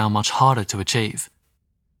physics is now much harder to achieve.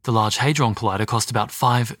 The Large Hadron Collider cost about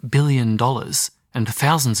 $5 billion and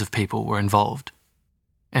thousands of people were involved.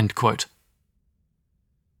 End quote.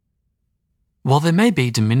 While there may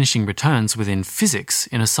be diminishing returns within physics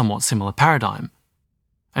in a somewhat similar paradigm,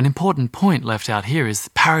 an important point left out here is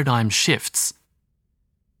that paradigm shifts.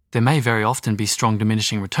 There may very often be strong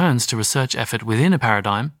diminishing returns to research effort within a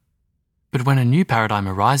paradigm, but when a new paradigm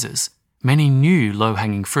arises, many new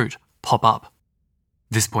low-hanging fruit pop up.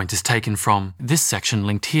 This point is taken from this section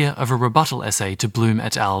linked here of a rebuttal essay to Bloom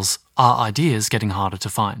et al.'s Are Ideas Getting Harder to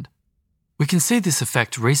Find? We can see this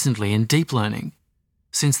effect recently in deep learning.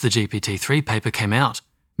 Since the GPT-3 paper came out,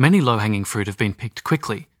 many low-hanging fruit have been picked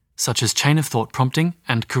quickly, such as chain-of-thought prompting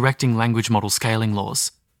and correcting language model scaling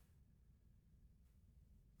laws.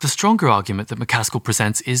 The stronger argument that McCaskill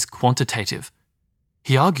presents is quantitative.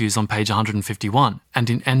 He argues on page 151 and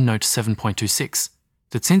in EndNote 7.26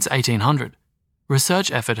 that since 1800,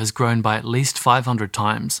 research effort has grown by at least 500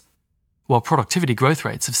 times, while productivity growth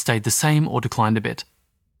rates have stayed the same or declined a bit.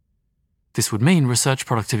 This would mean research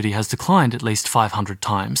productivity has declined at least 500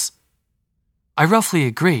 times. I roughly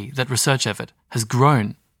agree that research effort has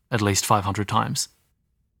grown at least 500 times.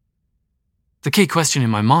 The key question in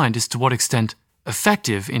my mind is to what extent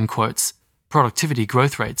effective, in quotes, productivity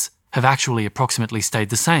growth rates have actually approximately stayed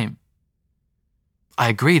the same. I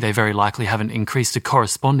agree they very likely haven't increased a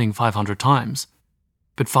corresponding 500 times,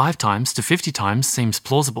 but 5 times to 50 times seems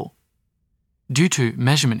plausible, due to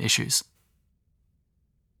measurement issues.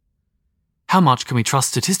 How much can we trust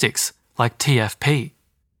statistics like TFP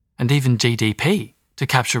and even GDP to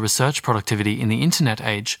capture research productivity in the internet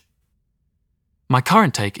age? My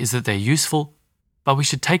current take is that they're useful, but we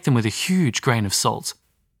should take them with a huge grain of salt.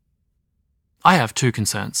 I have 2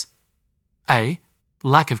 concerns. A,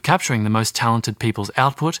 lack of capturing the most talented people's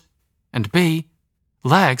output, and B,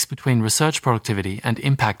 lags between research productivity and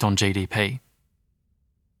impact on GDP.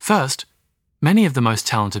 First, many of the most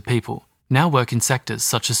talented people now work in sectors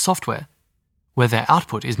such as software, where their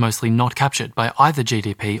output is mostly not captured by either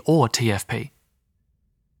GDP or TFP.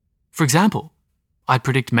 For example, I'd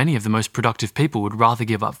predict many of the most productive people would rather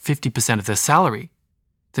give up 50% of their salary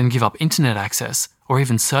than give up internet access or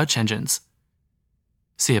even search engines.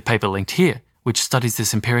 See a paper linked here which studies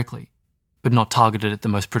this empirically, but not targeted at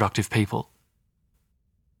the most productive people.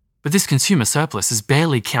 But this consumer surplus is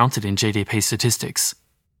barely counted in GDP statistics.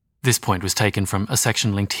 This point was taken from a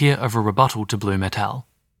section linked here of a rebuttal to Bloom et al.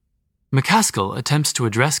 McCaskill attempts to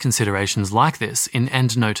address considerations like this in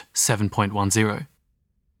EndNote 7.10.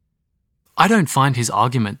 I don't find his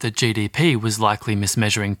argument that GDP was likely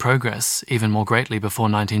mismeasuring progress even more greatly before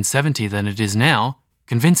 1970 than it is now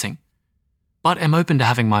convincing, but am open to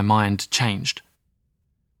having my mind changed.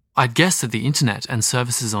 I'd guess that the internet and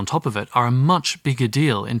services on top of it are a much bigger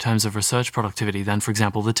deal in terms of research productivity than, for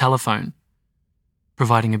example, the telephone,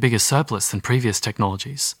 providing a bigger surplus than previous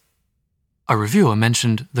technologies. A reviewer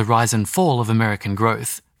mentioned the rise and fall of American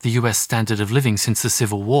growth, the US standard of living since the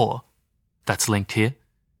Civil War, that's linked here,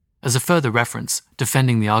 as a further reference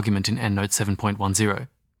defending the argument in EndNote 7.10.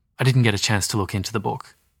 I didn't get a chance to look into the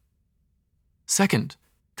book. Second,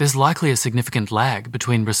 there's likely a significant lag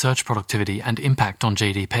between research productivity and impact on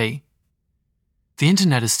GDP. The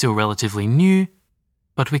internet is still relatively new,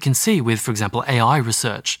 but we can see with, for example, AI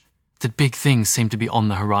research, that big things seem to be on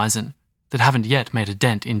the horizon that haven't yet made a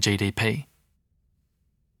dent in GDP.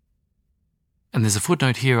 And there's a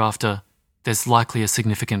footnote here after there's likely a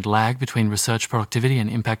significant lag between research productivity and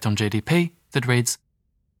impact on GDP that reads,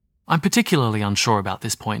 I'm particularly unsure about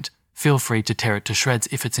this point. Feel free to tear it to shreds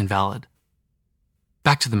if it's invalid.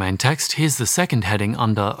 Back to the main text, here's the second heading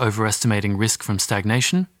under overestimating risk from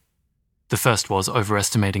stagnation. The first was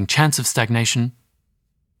overestimating chance of stagnation,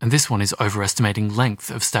 and this one is overestimating length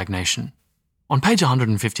of stagnation. On page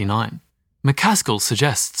 159, McCaskill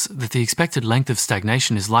suggests that the expected length of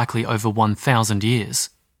stagnation is likely over 1,000 years.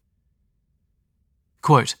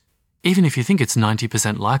 Quote, Even if you think it's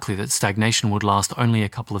 90% likely that stagnation would last only a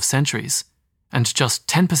couple of centuries, and just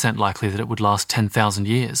 10% likely that it would last 10,000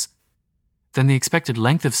 years, then the expected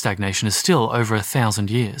length of stagnation is still over 1,000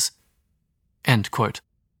 years. End quote.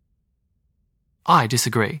 I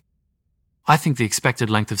disagree. I think the expected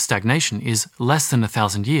length of stagnation is less than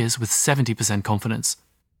 1,000 years with 70% confidence.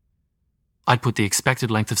 I'd put the expected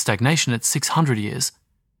length of stagnation at 600 years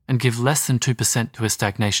and give less than 2% to a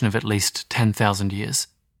stagnation of at least 10,000 years.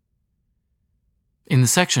 In the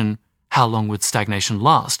section, How Long Would Stagnation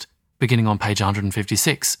Last?, beginning on page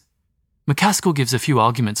 156, McCaskill gives a few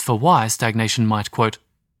arguments for why stagnation might, quote,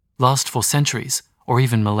 last for centuries or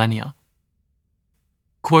even millennia.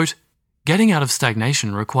 Quote, getting out of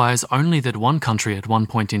stagnation requires only that one country at one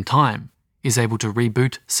point in time is able to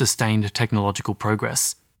reboot sustained technological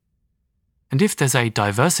progress. And if there's a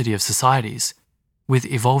diversity of societies, with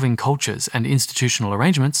evolving cultures and institutional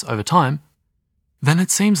arrangements over time, then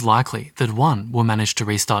it seems likely that one will manage to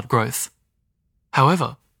restart growth.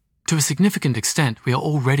 However, to a significant extent, we are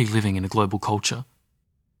already living in a global culture.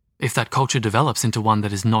 If that culture develops into one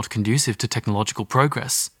that is not conducive to technological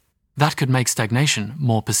progress, that could make stagnation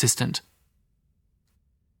more persistent.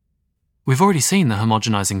 We've already seen the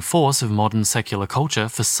homogenizing force of modern secular culture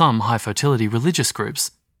for some high-fertility religious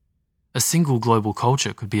groups. A single global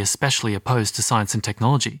culture could be especially opposed to science and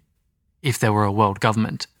technology if there were a world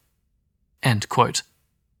government. End quote.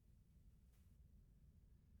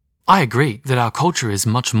 I agree that our culture is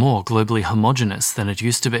much more globally homogeneous than it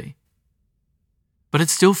used to be. But it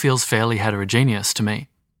still feels fairly heterogeneous to me,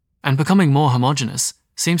 and becoming more homogeneous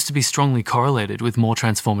seems to be strongly correlated with more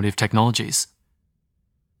transformative technologies.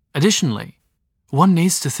 Additionally, one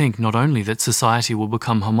needs to think not only that society will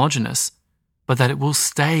become homogeneous, but that it will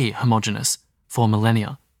stay homogeneous for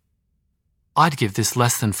millennia. I'd give this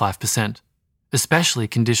less than 5%, especially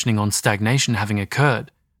conditioning on stagnation having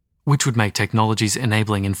occurred, which would make technologies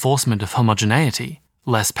enabling enforcement of homogeneity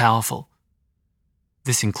less powerful.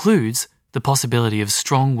 This includes the possibility of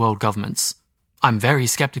strong world governments. I'm very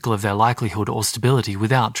skeptical of their likelihood or stability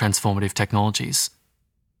without transformative technologies.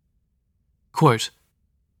 Quote,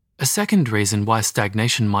 a second reason why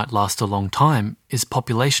stagnation might last a long time is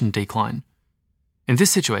population decline. In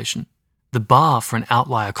this situation, the bar for an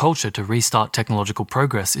outlier culture to restart technological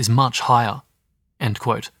progress is much higher. End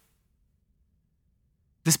quote.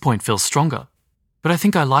 This point feels stronger, but I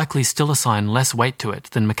think I likely still assign less weight to it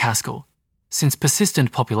than McCaskill, since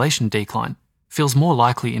persistent population decline feels more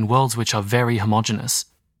likely in worlds which are very homogeneous.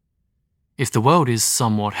 If the world is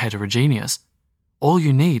somewhat heterogeneous, all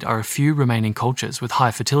you need are a few remaining cultures with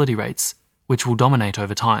high fertility rates, which will dominate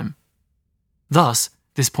over time. Thus,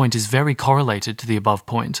 this point is very correlated to the above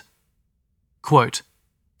point. Quote,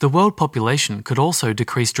 the world population could also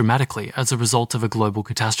decrease dramatically as a result of a global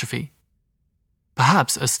catastrophe.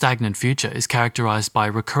 Perhaps a stagnant future is characterized by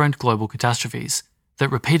recurrent global catastrophes that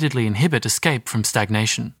repeatedly inhibit escape from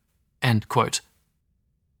stagnation. End quote.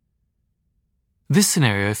 This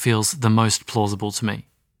scenario feels the most plausible to me.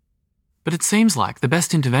 But it seems like the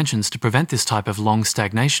best interventions to prevent this type of long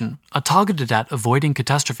stagnation are targeted at avoiding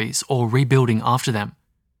catastrophes or rebuilding after them,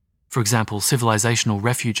 for example, civilizational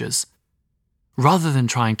refuges, rather than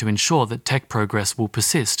trying to ensure that tech progress will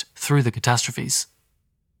persist through the catastrophes.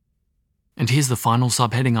 And here's the final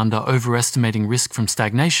subheading under overestimating risk from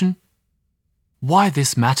stagnation: why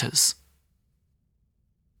this matters.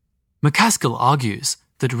 McCaskill argues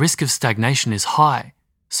that risk of stagnation is high,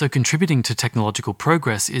 so contributing to technological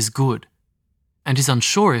progress is good, and is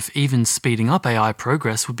unsure if even speeding up AI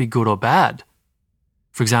progress would be good or bad.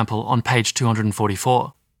 For example, on page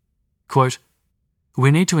 244, quote, we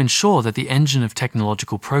need to ensure that the engine of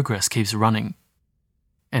technological progress keeps running.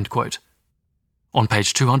 End quote. On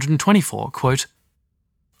page 224, quote,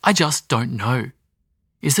 I just don't know.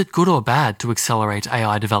 Is it good or bad to accelerate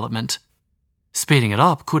AI development? Speeding it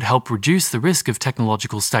up could help reduce the risk of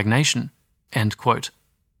technological stagnation. End quote.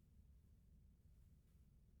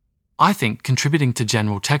 I think contributing to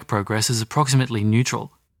general tech progress is approximately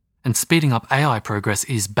neutral, and speeding up AI progress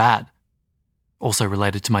is bad, also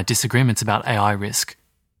related to my disagreements about AI risk.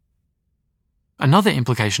 Another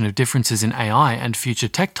implication of differences in AI and future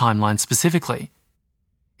tech timelines specifically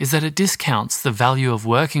is that it discounts the value of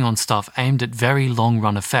working on stuff aimed at very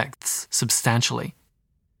long-run effects substantially.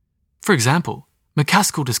 For example,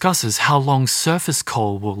 McCaskill discusses how long surface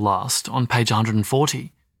coal will last on page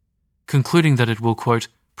 140, concluding that it will, quote,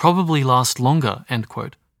 probably last longer, end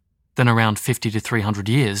quote, than around 50 to 300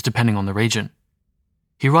 years, depending on the region.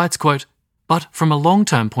 He writes, quote, but from a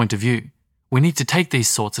long-term point of view, we need to take these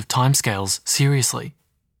sorts of timescales seriously,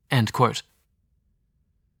 end quote.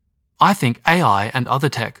 I think AI and other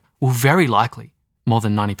tech will very likely more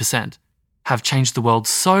than 90%, have changed the world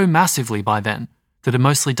so massively by then that it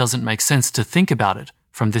mostly doesn't make sense to think about it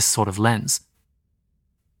from this sort of lens.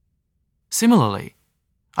 Similarly,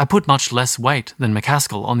 I put much less weight than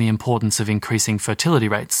McCaskill on the importance of increasing fertility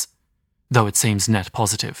rates, though it seems net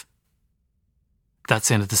positive. That's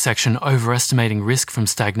the end of the section Overestimating Risk from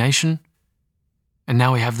Stagnation. And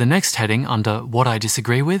now we have the next heading under What I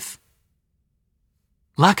Disagree With.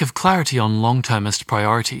 Lack of clarity on long-termist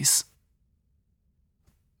priorities.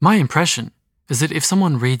 My impression is that if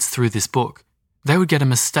someone reads through this book, they would get a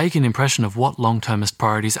mistaken impression of what long-termist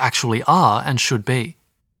priorities actually are and should be.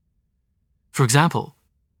 For example,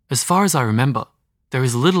 as far as I remember, there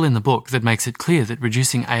is little in the book that makes it clear that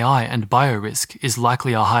reducing AI and biorisk is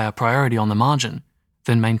likely a higher priority on the margin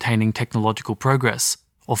than maintaining technological progress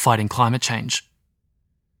or fighting climate change.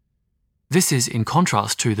 This is in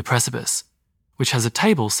contrast to The Precipice, which has a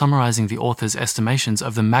table summarizing the author's estimations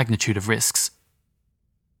of the magnitude of risks.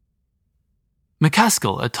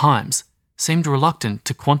 McCaskill, at times, seemed reluctant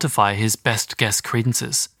to quantify his best guess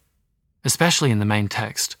credences, especially in the main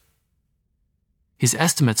text. His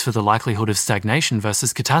estimates for the likelihood of stagnation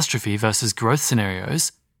versus catastrophe versus growth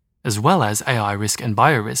scenarios, as well as AI risk and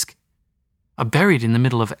biorisk, are buried in the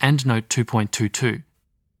middle of EndNote 2.22.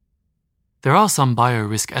 There are some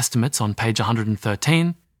biorisk estimates on page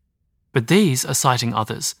 113, but these are citing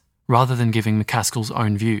others, rather than giving McCaskill's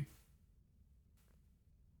own view.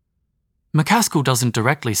 McCaskill doesn't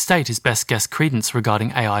directly state his best guess credence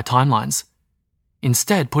regarding AI timelines,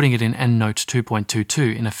 instead putting it in EndNote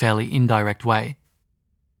 2.22 in a fairly indirect way.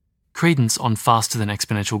 Credence on faster than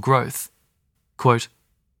exponential growth. Quote,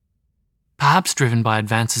 perhaps driven by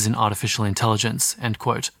advances in artificial intelligence, end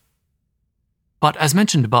quote. But as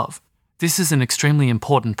mentioned above, this is an extremely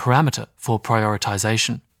important parameter for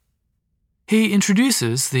prioritization. He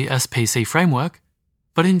introduces the SPC framework,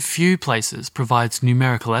 but in few places provides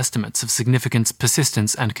numerical estimates of significance,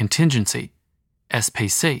 persistence, and contingency,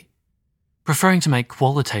 SPC, preferring to make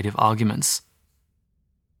qualitative arguments.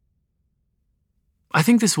 I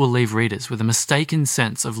think this will leave readers with a mistaken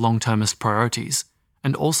sense of long-termist priorities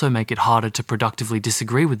and also make it harder to productively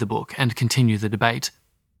disagree with the book and continue the debate.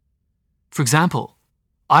 For example,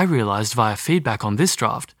 I realized via feedback on this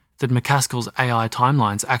draft that McCaskill's AI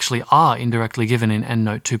timelines actually are indirectly given in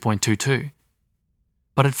EndNote 2.22.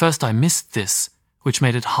 But at first I missed this, which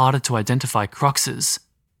made it harder to identify cruxes.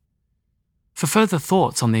 For further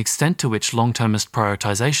thoughts on the extent to which long-termist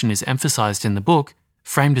prioritization is emphasized in the book,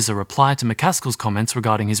 framed as a reply to McCaskill's comments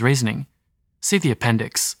regarding his reasoning, see the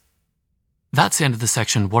appendix. That's the end of the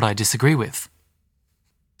section What I Disagree With.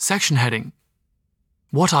 Section heading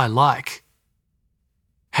What I Like.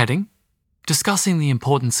 Heading Discussing the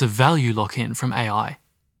importance of value lock-in from AI.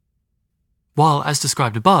 While, as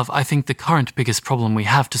described above, I think the current biggest problem we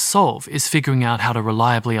have to solve is figuring out how to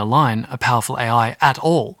reliably align a powerful AI at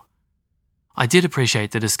all, I did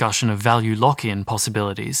appreciate the discussion of value lock-in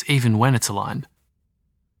possibilities even when it's aligned.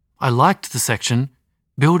 I liked the section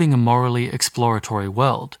Building a Morally Exploratory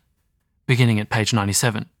World, beginning at page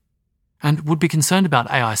 97, and would be concerned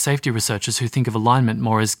about AI safety researchers who think of alignment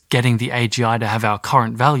more as getting the AGI to have our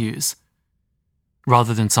current values,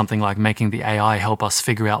 rather than something like making the AI help us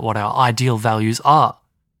figure out what our ideal values are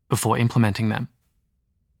before implementing them.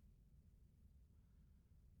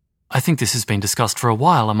 I think this has been discussed for a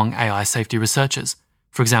while among AI safety researchers,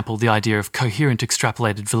 for example, the idea of coherent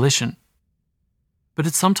extrapolated volition. But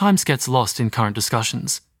it sometimes gets lost in current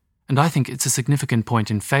discussions, and I think it's a significant point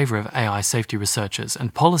in favour of AI safety researchers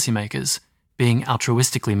and policymakers being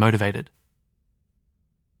altruistically motivated.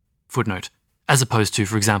 Footnote. As opposed to,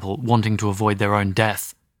 for example, wanting to avoid their own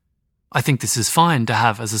death. I think this is fine to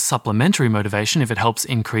have as a supplementary motivation if it helps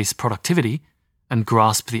increase productivity and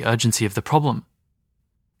grasp the urgency of the problem.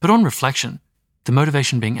 But on reflection, the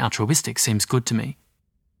motivation being altruistic seems good to me.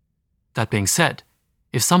 That being said,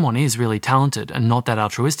 if someone is really talented and not that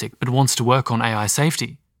altruistic but wants to work on AI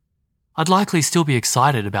safety, I'd likely still be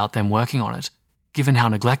excited about them working on it, given how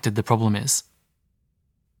neglected the problem is.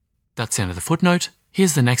 That's the end of the footnote.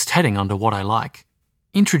 Here's the next heading under What I Like.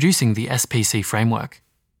 Introducing the SPC framework.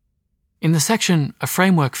 In the section A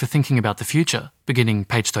Framework for Thinking About the Future, beginning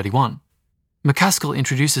page 31, McCaskill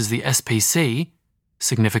introduces the SPC,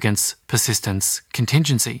 Significance, Persistence,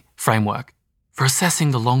 Contingency framework for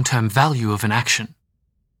assessing the long-term value of an action.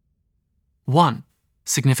 1.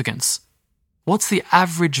 Significance. What's the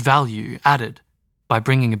average value added by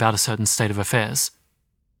bringing about a certain state of affairs?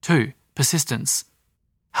 2. Persistence.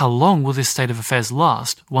 How long will this state of affairs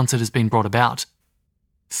last once it has been brought about?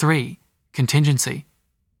 3. Contingency.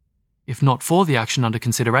 If not for the action under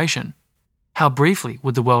consideration, how briefly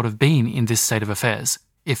would the world have been in this state of affairs,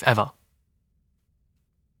 if ever?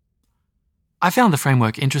 I found the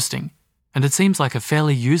framework interesting, and it seems like a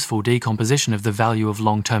fairly useful decomposition of the value of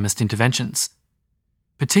long-termist interventions,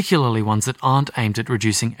 particularly ones that aren't aimed at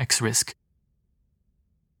reducing X risk.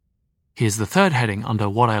 Here's the third heading under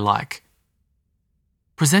what I like.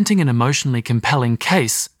 Presenting an emotionally compelling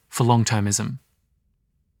case for long-termism.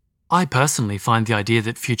 I personally find the idea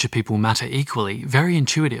that future people matter equally very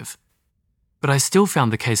intuitive, but I still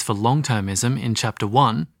found the case for long-termism in Chapter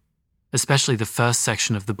 1, especially the first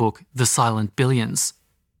section of the book, The Silent Billions,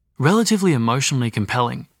 relatively emotionally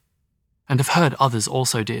compelling, and have heard others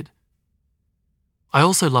also did. I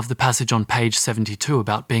also love the passage on page 72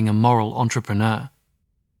 about being a moral entrepreneur.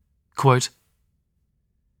 Quote,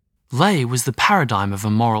 Lay was the paradigm of a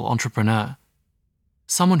moral entrepreneur,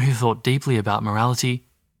 someone who thought deeply about morality,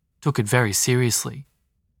 took it very seriously,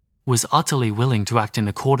 was utterly willing to act in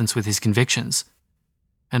accordance with his convictions,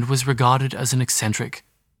 and was regarded as an eccentric,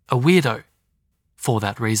 a weirdo, for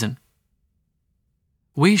that reason.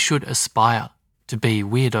 We should aspire to be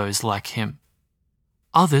weirdos like him.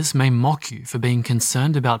 Others may mock you for being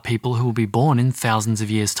concerned about people who will be born in thousands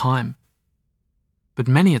of years' time. But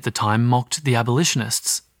many at the time mocked the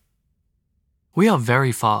abolitionists. We are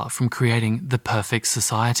very far from creating the perfect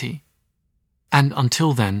society. And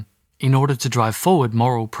until then, in order to drive forward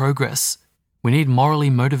moral progress, we need morally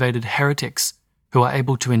motivated heretics who are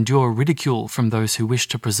able to endure ridicule from those who wish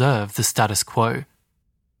to preserve the status quo.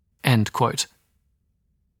 End quote.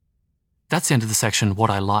 That's the end of the section What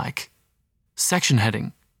I Like. Section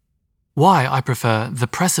heading. Why I prefer the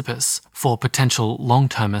precipice for potential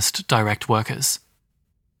long-termist direct workers.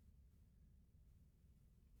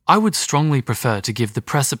 I would strongly prefer to give the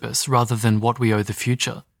precipice rather than what we owe the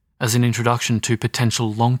future as an introduction to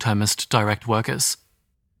potential long-termist direct workers.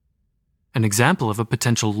 An example of a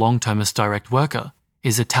potential long-termist direct worker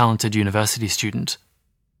is a talented university student.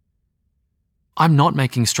 I'm not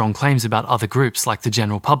making strong claims about other groups like the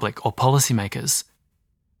general public or policymakers,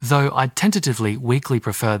 though I'd tentatively weakly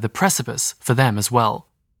prefer the precipice for them as well,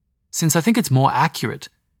 since I think it's more accurate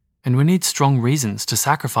and we need strong reasons to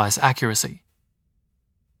sacrifice accuracy.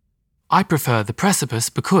 I prefer the precipice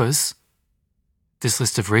because this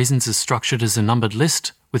list of reasons is structured as a numbered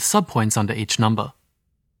list with subpoints under each number.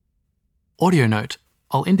 Audio note,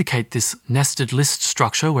 I'll indicate this nested list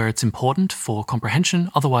structure where it's important for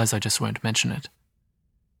comprehension, otherwise I just won't mention it.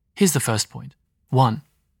 Here's the first point. 1.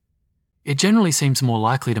 It generally seems more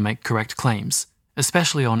likely to make correct claims,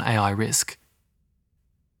 especially on AI risk.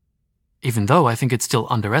 Even though I think it still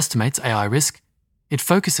underestimates AI risk, it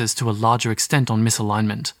focuses to a larger extent on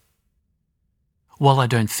misalignment. While I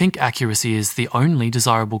don't think accuracy is the only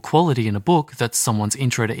desirable quality in a book that's someone's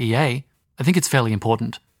intro to EA, I think it's fairly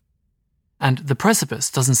important. And the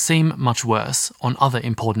precipice doesn't seem much worse on other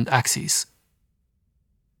important axes.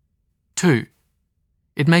 2.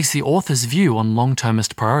 It makes the author's view on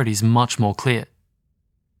long-termist priorities much more clear.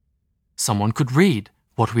 Someone could read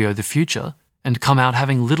What We Owe the Future and come out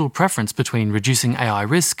having little preference between reducing AI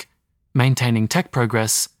risk, maintaining tech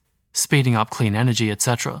progress, speeding up clean energy,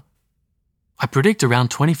 etc. I predict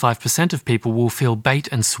around 25% of people will feel bait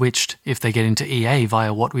and switched if they get into EA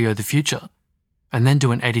via What We Owe the Future, and then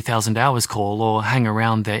do an 80,000 hours call or hang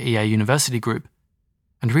around their EA university group,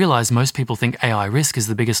 and realize most people think AI risk is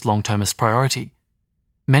the biggest long-termist priority,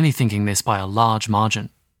 many thinking this by a large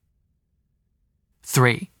margin.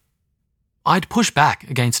 3. I'd push back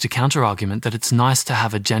against a counter-argument that it's nice to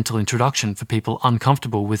have a gentle introduction for people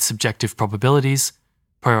uncomfortable with subjective probabilities,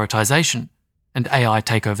 prioritization, and AI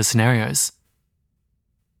takeover scenarios.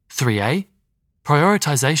 3a.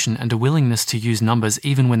 Prioritization and a willingness to use numbers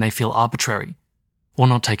even when they feel arbitrary, or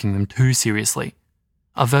not taking them too seriously,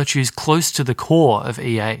 are virtues close to the core of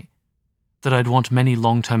EA that I'd want many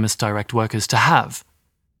long-termist direct workers to have.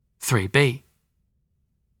 3b.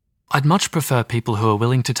 I'd much prefer people who are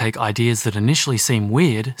willing to take ideas that initially seem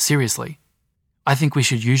weird seriously. I think we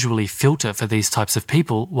should usually filter for these types of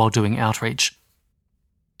people while doing outreach.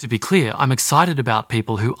 To be clear, I'm excited about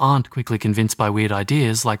people who aren't quickly convinced by weird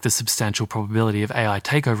ideas like the substantial probability of AI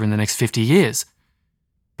takeover in the next 50 years.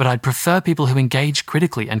 But I'd prefer people who engage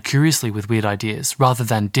critically and curiously with weird ideas rather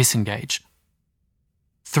than disengage.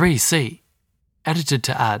 3c. Edited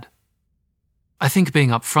to add. I think being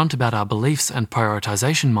upfront about our beliefs and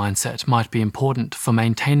prioritization mindset might be important for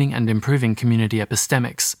maintaining and improving community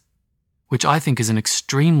epistemics, which I think is an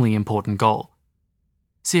extremely important goal.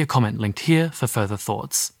 See a comment linked here for further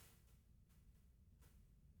thoughts.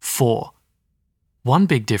 4. One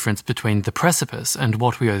big difference between the precipice and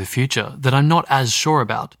What We Owe the Future that I'm not as sure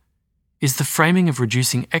about is the framing of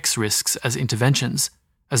reducing X risks as interventions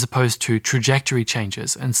as opposed to trajectory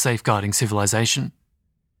changes and safeguarding civilization.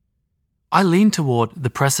 I lean toward the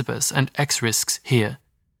precipice and X risks here,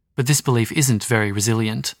 but this belief isn't very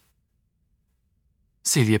resilient.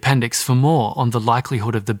 See the appendix for more on the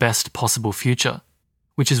likelihood of the best possible future,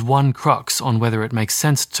 which is one crux on whether it makes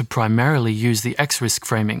sense to primarily use the X-risk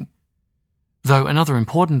framing, though another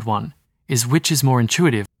important one is which is more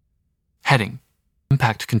intuitive. Heading: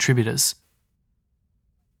 Impact Contributors.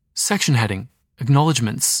 Section heading: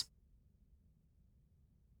 Acknowledgements.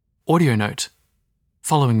 Audio note: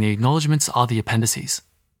 Following the acknowledgements are the appendices.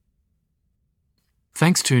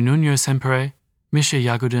 Thanks to Nuno Sempre, Misha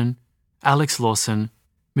Yagudin, Alex Lawson,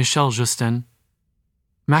 Michelle Justin,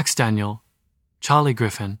 Max Daniel, Charlie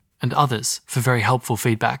Griffin, and others for very helpful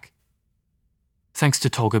feedback. Thanks to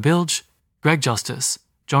Tolga Bilge, Greg Justice,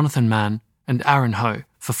 Jonathan Mann, and Aaron Ho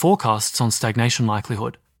for forecasts on stagnation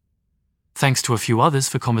likelihood. Thanks to a few others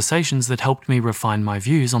for conversations that helped me refine my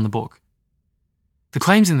views on the book. The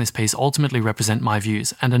claims in this piece ultimately represent my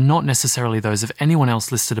views and are not necessarily those of anyone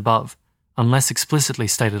else listed above, unless explicitly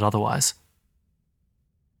stated otherwise.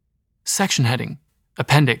 Section heading: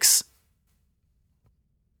 Appendix.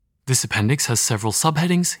 This appendix has several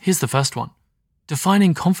subheadings. Here's the first one: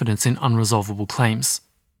 Defining confidence in unresolvable claims.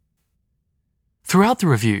 Throughout the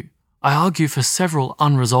review, I argue for several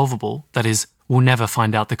unresolvable, that is, we'll never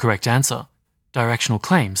find out the correct answer, directional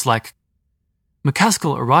claims like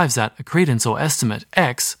McCaskill arrives at a credence or estimate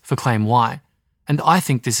X for claim Y, and I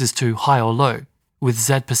think this is too high or low, with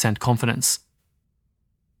Z% confidence.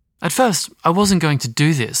 At first, I wasn't going to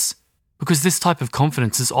do this, because this type of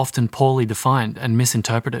confidence is often poorly defined and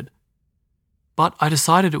misinterpreted. But I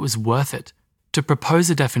decided it was worth it to propose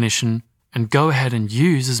a definition and go ahead and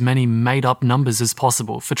use as many made-up numbers as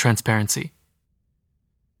possible for transparency.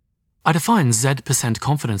 I define Z%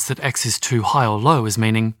 confidence that X is too high or low as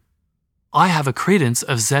meaning I have a credence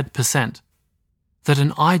of Z% that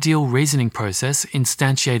an ideal reasoning process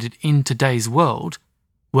instantiated in today's world,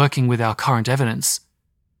 working with our current evidence,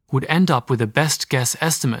 would end up with a best guess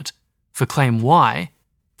estimate for claim Y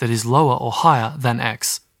that is lower or higher than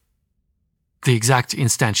X. The exact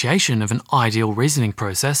instantiation of an ideal reasoning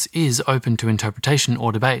process is open to interpretation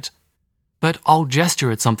or debate, but I'll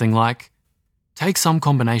gesture at something like, take some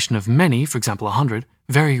combination of many, for example 100,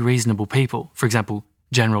 very reasonable people, for example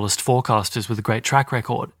generalist forecasters with a great track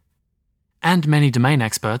record, and many domain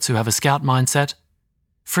experts who have a scout mindset,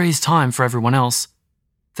 freeze time for everyone else,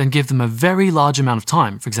 then give them a very large amount of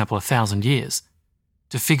time, for example 1,000 years,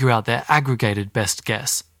 to figure out their aggregated best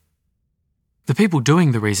guess. The people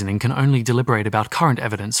doing the reasoning can only deliberate about current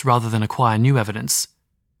evidence rather than acquire new evidence,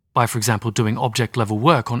 by for example doing object-level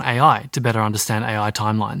work on AI to better understand AI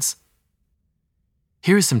timelines.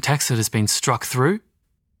 Here is some text that has been struck through.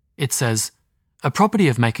 It says, a property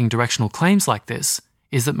of making directional claims like this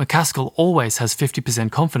is that McCaskill always has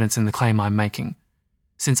 50% confidence in the claim I'm making,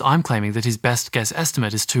 since I'm claiming that his best guess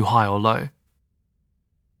estimate is too high or low.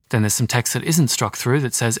 Then there's some text that isn't struck through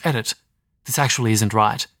that says, edit, this actually isn't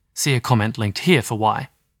right. See a comment linked here for why.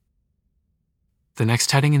 The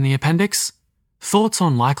next heading in the appendix, thoughts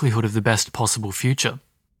on likelihood of the best possible future.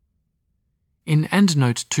 In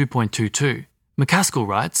EndNote 2.22, McCaskill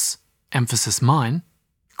writes, emphasis mine,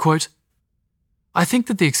 quote, I think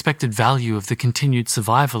that the expected value of the continued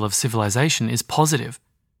survival of civilization is positive,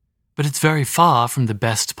 but it's very far from the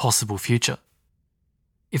best possible future.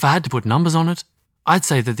 If I had to put numbers on it, I'd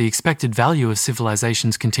say that the expected value of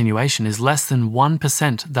civilization's continuation is less than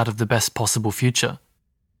 1% that of the best possible future,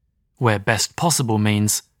 where best possible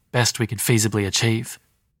means best we could feasibly achieve.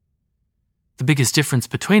 The biggest difference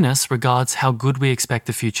between us regards how good we expect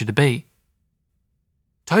the future to be.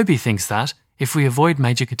 Toby thinks that, if we avoid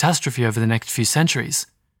major catastrophe over the next few centuries,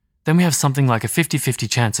 then we have something like a 50-50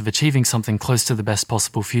 chance of achieving something close to the best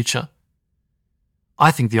possible future.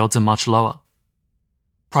 I think the odds are much lower.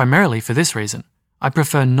 Primarily for this reason, I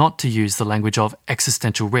prefer not to use the language of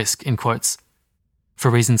existential risk in quotes,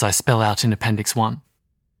 for reasons I spell out in Appendix 1,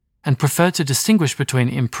 and prefer to distinguish between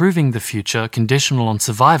improving the future conditional on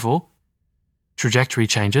survival, trajectory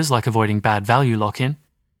changes like avoiding bad value lock-in,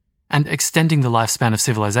 and extending the lifespan of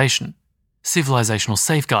civilization, civilizational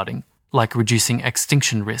safeguarding like reducing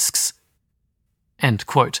extinction risks. End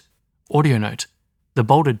quote. Audio note. The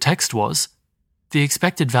bolded text was, the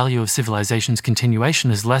expected value of civilization's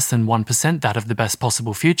continuation is less than 1% that of the best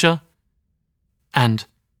possible future, and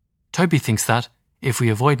Toby thinks that, if we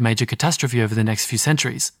avoid major catastrophe over the next few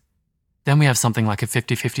centuries, then we have something like a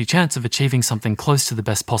 50-50 chance of achieving something close to the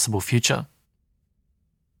best possible future.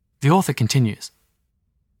 The author continues,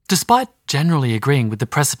 despite generally agreeing with the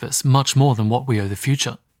precipice much more than what we owe the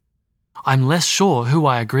future, I'm less sure who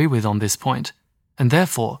I agree with on this point, and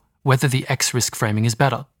therefore whether the X-risk framing is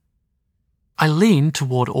better. I lean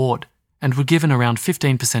toward Ord and would give an around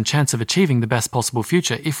 15% chance of achieving the best possible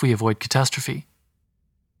future if we avoid catastrophe.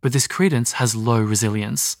 But this credence has low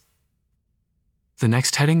resilience. The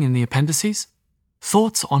next heading in the appendices: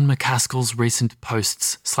 Thoughts on McCaskill's recent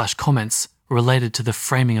posts/comments related to the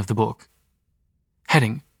framing of the book.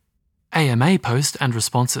 Heading: AMA post and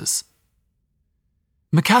responses.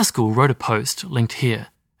 McCaskill wrote a post, linked here,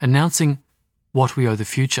 announcing what we owe the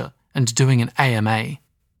future and doing an AMA.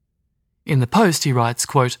 In the post he writes,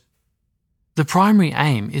 quote, "The primary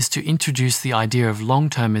aim is to introduce the idea of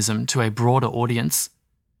long-termism to a broader audience,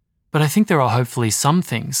 but I think there are hopefully some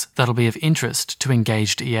things that'll be of interest to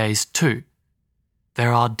engaged EAs too.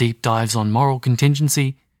 There are deep dives on moral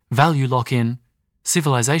contingency, value lock-in,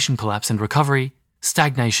 civilization collapse and recovery,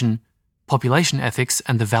 stagnation, population ethics,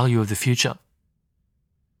 and the value of the future.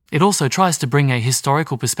 It also tries to bring a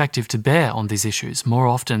historical perspective to bear on these issues more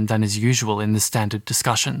often than is usual in the standard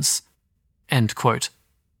discussions." End quote.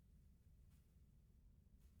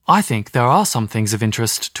 I think there are some things of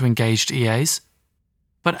interest to engaged EAs,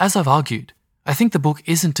 but as I've argued, I think the book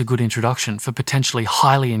isn't a good introduction for potentially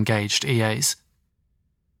highly engaged EAs.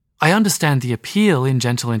 I understand the appeal in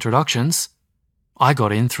gentle introductions. I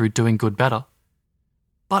got in through Doing Good Better.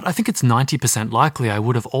 But I think it's 90% likely I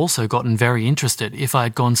would have also gotten very interested if I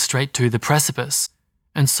had gone straight to the precipice,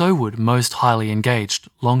 and so would most highly engaged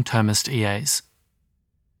long-termist EAs.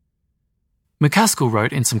 McCaskill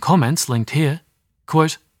wrote in some comments linked here,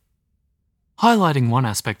 quote, "Highlighting one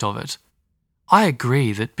aspect of it, I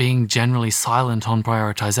agree that being generally silent on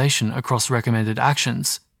prioritization across recommended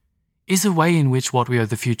actions is a way in which What We Owe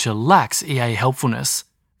the Future lacks EA helpfulness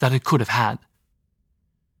that it could have had.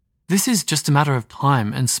 This is just a matter of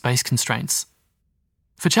time and space constraints.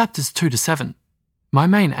 For chapters 2 to 7, my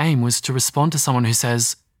main aim was to respond to someone who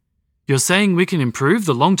says, 'You're saying we can improve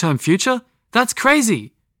the long-term future? That's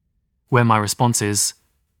crazy!' Where my response is,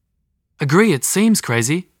 'Agree, it seems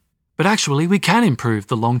crazy, but actually we can improve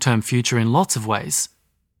the long-term future in lots of ways.'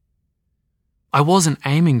 I wasn't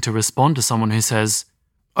aiming to respond to someone who says,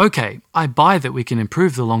 'Okay, I buy that we can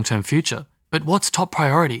improve the long-term future, but what's top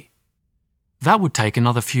priority?' That would take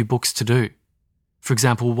another few books to do. For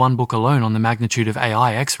example, one book alone on the magnitude of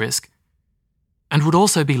AI X risk, and would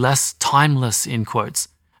also be less timeless in quotes,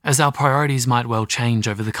 as our priorities might well change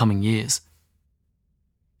over the coming years.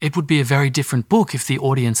 It would be a very different book if the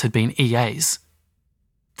audience had been EAs.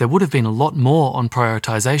 There would have been a lot more on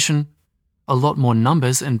prioritization, a lot more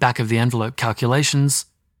numbers and back-of-the-envelope calculations,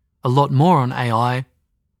 a lot more on AI,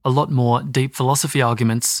 a lot more deep philosophy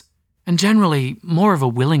arguments, and generally more of a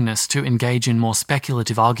willingness to engage in more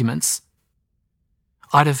speculative arguments.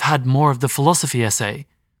 I'd have had more of the philosophy essay,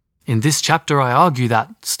 'In this chapter I argue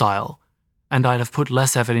that' style, and I'd have put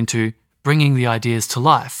less effort into bringing the ideas to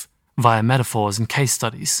life via metaphors and case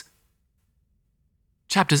studies.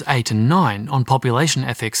 Chapters 8 and 9 on population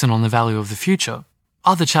ethics and on the value of the future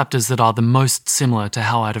are the chapters that are the most similar to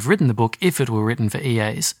how I'd have written the book if it were written for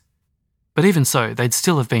EAs. But even so, they'd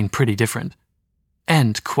still have been pretty different.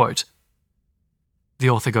 End quote. The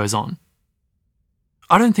author goes on,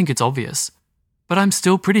 "I don't think it's obvious, but I'm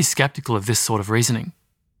still pretty skeptical of this sort of reasoning.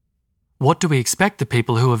 What do we expect the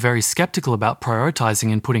people who are very skeptical about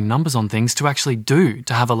prioritizing and putting numbers on things to actually do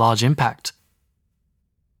to have a large impact?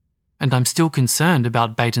 And I'm still concerned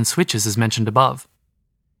about bait and switches as mentioned above.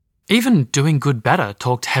 Even Doing Good Better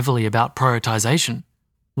talked heavily about prioritization,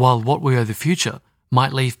 while What We Owe the Future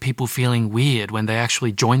might leave people feeling weird when they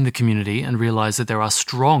actually join the community and realize that there are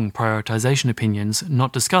strong prioritization opinions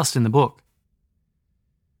not discussed in the book.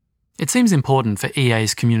 It seems important for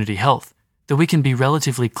EA's community health that we can be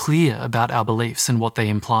relatively clear about our beliefs and what they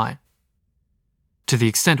imply. To the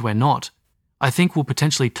extent we're not, I think we'll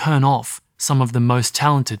potentially turn off some of the most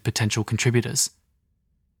talented potential contributors.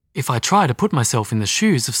 If I try to put myself in the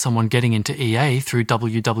shoes of someone getting into EA through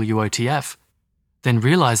WWOTF, then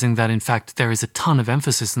realizing that in fact there is a ton of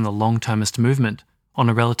emphasis in the long-termist movement on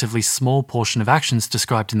a relatively small portion of actions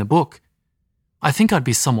described in the book, I think I'd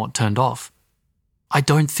be somewhat turned off. I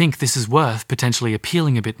don't think this is worth potentially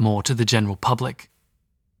appealing a bit more to the general public."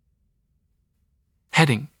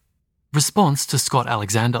 Heading: Response to Scott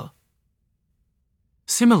Alexander.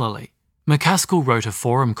 Similarly, McCaskill wrote a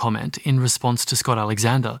forum comment in response to Scott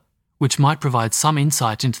Alexander, which might provide some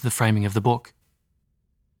insight into the framing of the book.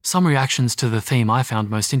 Some reactions to the theme I found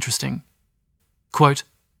most interesting. Quote,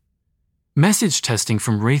 "Message testing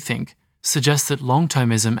from Rethink suggests that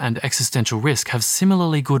long-termism and existential risk have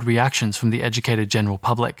similarly good reactions from the educated general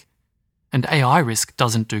public, and AI risk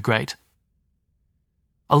doesn't do great.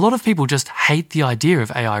 A lot of people just hate the idea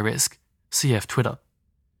of AI risk, CF Twitter,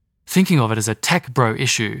 thinking of it as a tech bro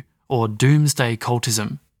issue or doomsday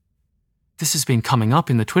cultism. this has been coming up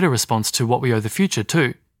in the Twitter response to What We Owe the Future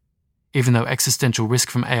too, even though existential risk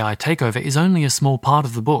from AI takeover is only a small part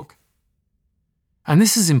of the book. And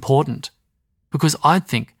this is important, because I'd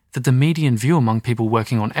think that the median view among people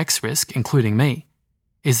working on X risk, including me,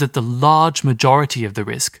 is that the large majority of the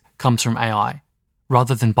risk comes from AI,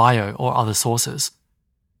 rather than bio or other sources.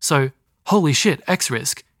 So, holy shit, X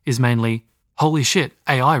risk is mainly, holy shit,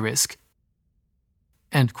 AI risk.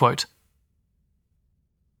 End quote.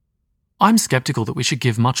 I'm skeptical that we should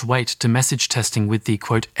give much weight to message testing with the,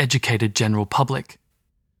 quote, educated general public,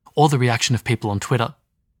 or the reaction of people on Twitter,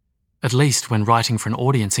 at least when writing for an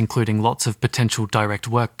audience including lots of potential direct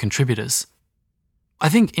work contributors. I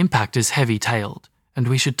think impact is heavy-tailed, and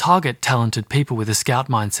we should target talented people with a scout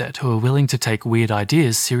mindset who are willing to take weird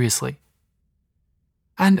ideas seriously.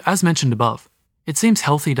 And as mentioned above, it seems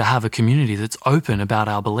healthy to have a community that's open about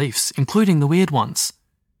our beliefs, including the weird ones,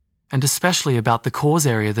 and especially about the cause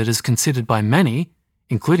area that is considered by many,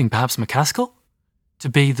 including perhaps McCaskill, to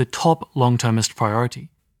be the top long-termist priority.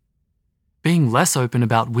 Being less open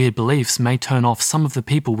about weird beliefs may turn off some of the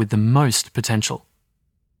people with the most potential.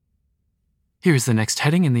 Here is the next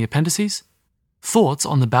heading in the appendices: Thoughts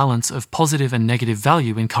on the balance of positive and negative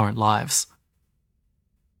value in current lives.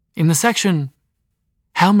 In the section,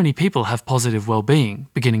 How many people have positive well-being,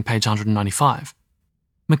 beginning page 195,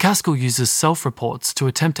 McCaskill uses self-reports to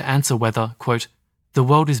attempt to answer whether, quote, the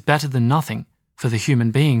world is better than nothing for the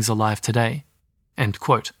human beings alive today, end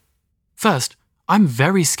quote. First, I'm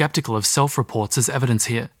very skeptical of self-reports as evidence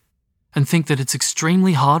here, and think that it's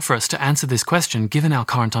extremely hard for us to answer this question given our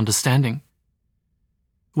current understanding.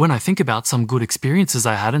 When I think about some good experiences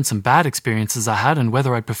I had and some bad experiences I had and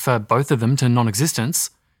whether I'd prefer both of them to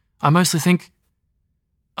non-existence, I mostly think,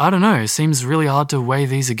 I don't know, it seems really hard to weigh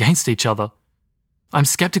these against each other. I'm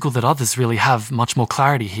skeptical that others really have much more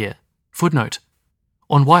clarity here. Footnote: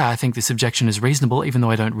 on why I think this objection is reasonable even though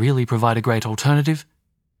I don't really provide a great alternative.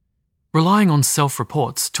 Relying on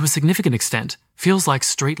self-reports to a significant extent feels like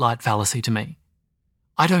streetlight fallacy to me.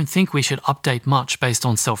 I don't think we should update much based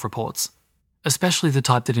on self-reports, especially the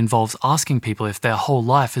type that involves asking people if their whole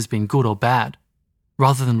life has been good or bad,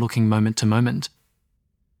 rather than looking moment to moment.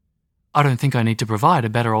 I don't think I need to provide a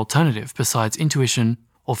better alternative besides intuition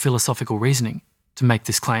or philosophical reasoning to make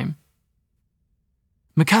this claim.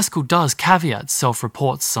 McCaskill does caveat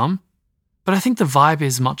self-reports some, but I think the vibe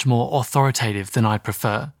is much more authoritative than I'd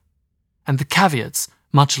prefer, and the caveats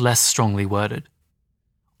much less strongly worded.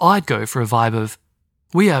 I'd go for a vibe of,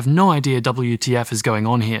 we have no idea WTF is going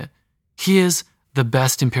on here. Here's the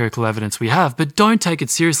best empirical evidence we have, but don't take it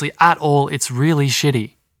seriously at all, it's really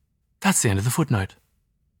shitty. That's the end of the footnote.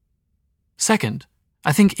 Second,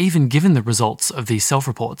 I think even given the results of these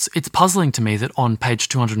self-reports, it's puzzling to me that on page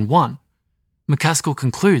 201, McCaskill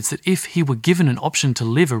concludes that if he were given an option to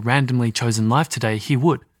live a randomly chosen life today, he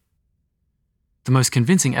would. The most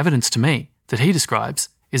convincing evidence to me that he describes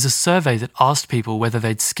is a survey that asked people whether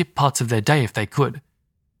they'd skip parts of their day if they could,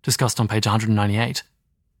 discussed on page 198.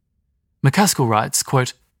 McCaskill writes,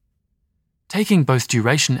 quote, taking both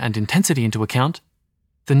duration and intensity into account,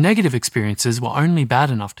 the negative experiences were only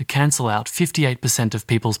bad enough to cancel out 58% of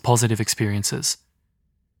people's positive experiences.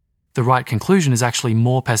 The right conclusion is actually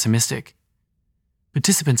more pessimistic.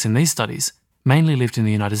 Participants in these studies mainly lived in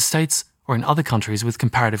the United States or in other countries with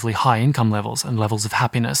comparatively high income levels and levels of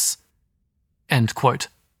happiness. End quote.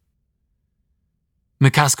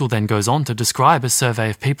 McCaskill then goes on to describe a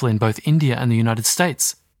survey of people in both India and the United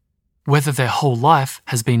States, whether their whole life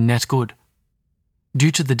has been net good.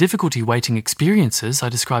 Due to the difficulty weighting experiences I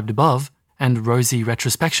described above and rosy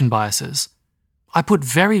retrospection biases, I put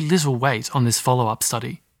very little weight on this follow-up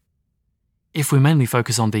study. If we mainly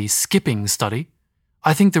focus on the skipping study,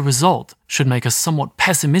 I think the result should make us somewhat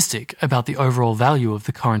pessimistic about the overall value of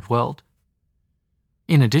the current world.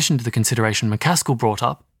 In addition to the consideration McCaskill brought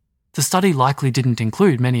up, the study likely didn't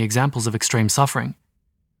include many examples of extreme suffering,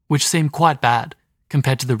 which seem quite bad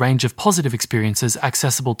compared to the range of positive experiences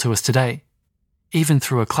accessible to us today, even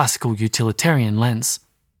through a classical utilitarian lens.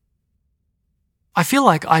 I feel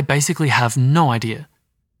like I basically have no idea,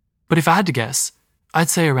 but if I had to guess, I'd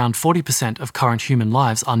say around 40% of current human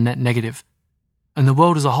lives are net negative, and the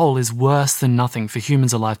world as a whole is worse than nothing for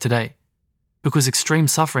humans alive today, because extreme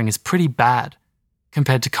suffering is pretty bad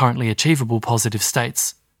compared to currently achievable positive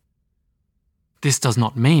states. This does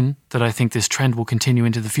not mean that I think this trend will continue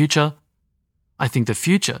into the future. I think the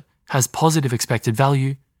future has positive expected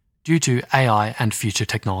value due to AI and future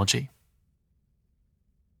technology.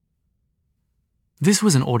 This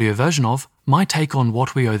was an audio version of My Take on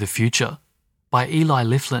What We Owe the Future by Eli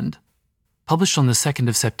Liffland, published on the 2nd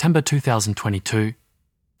of September 2022.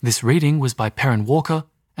 This reading was by Perrin Walker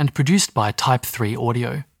and produced by Type 3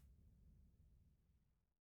 Audio.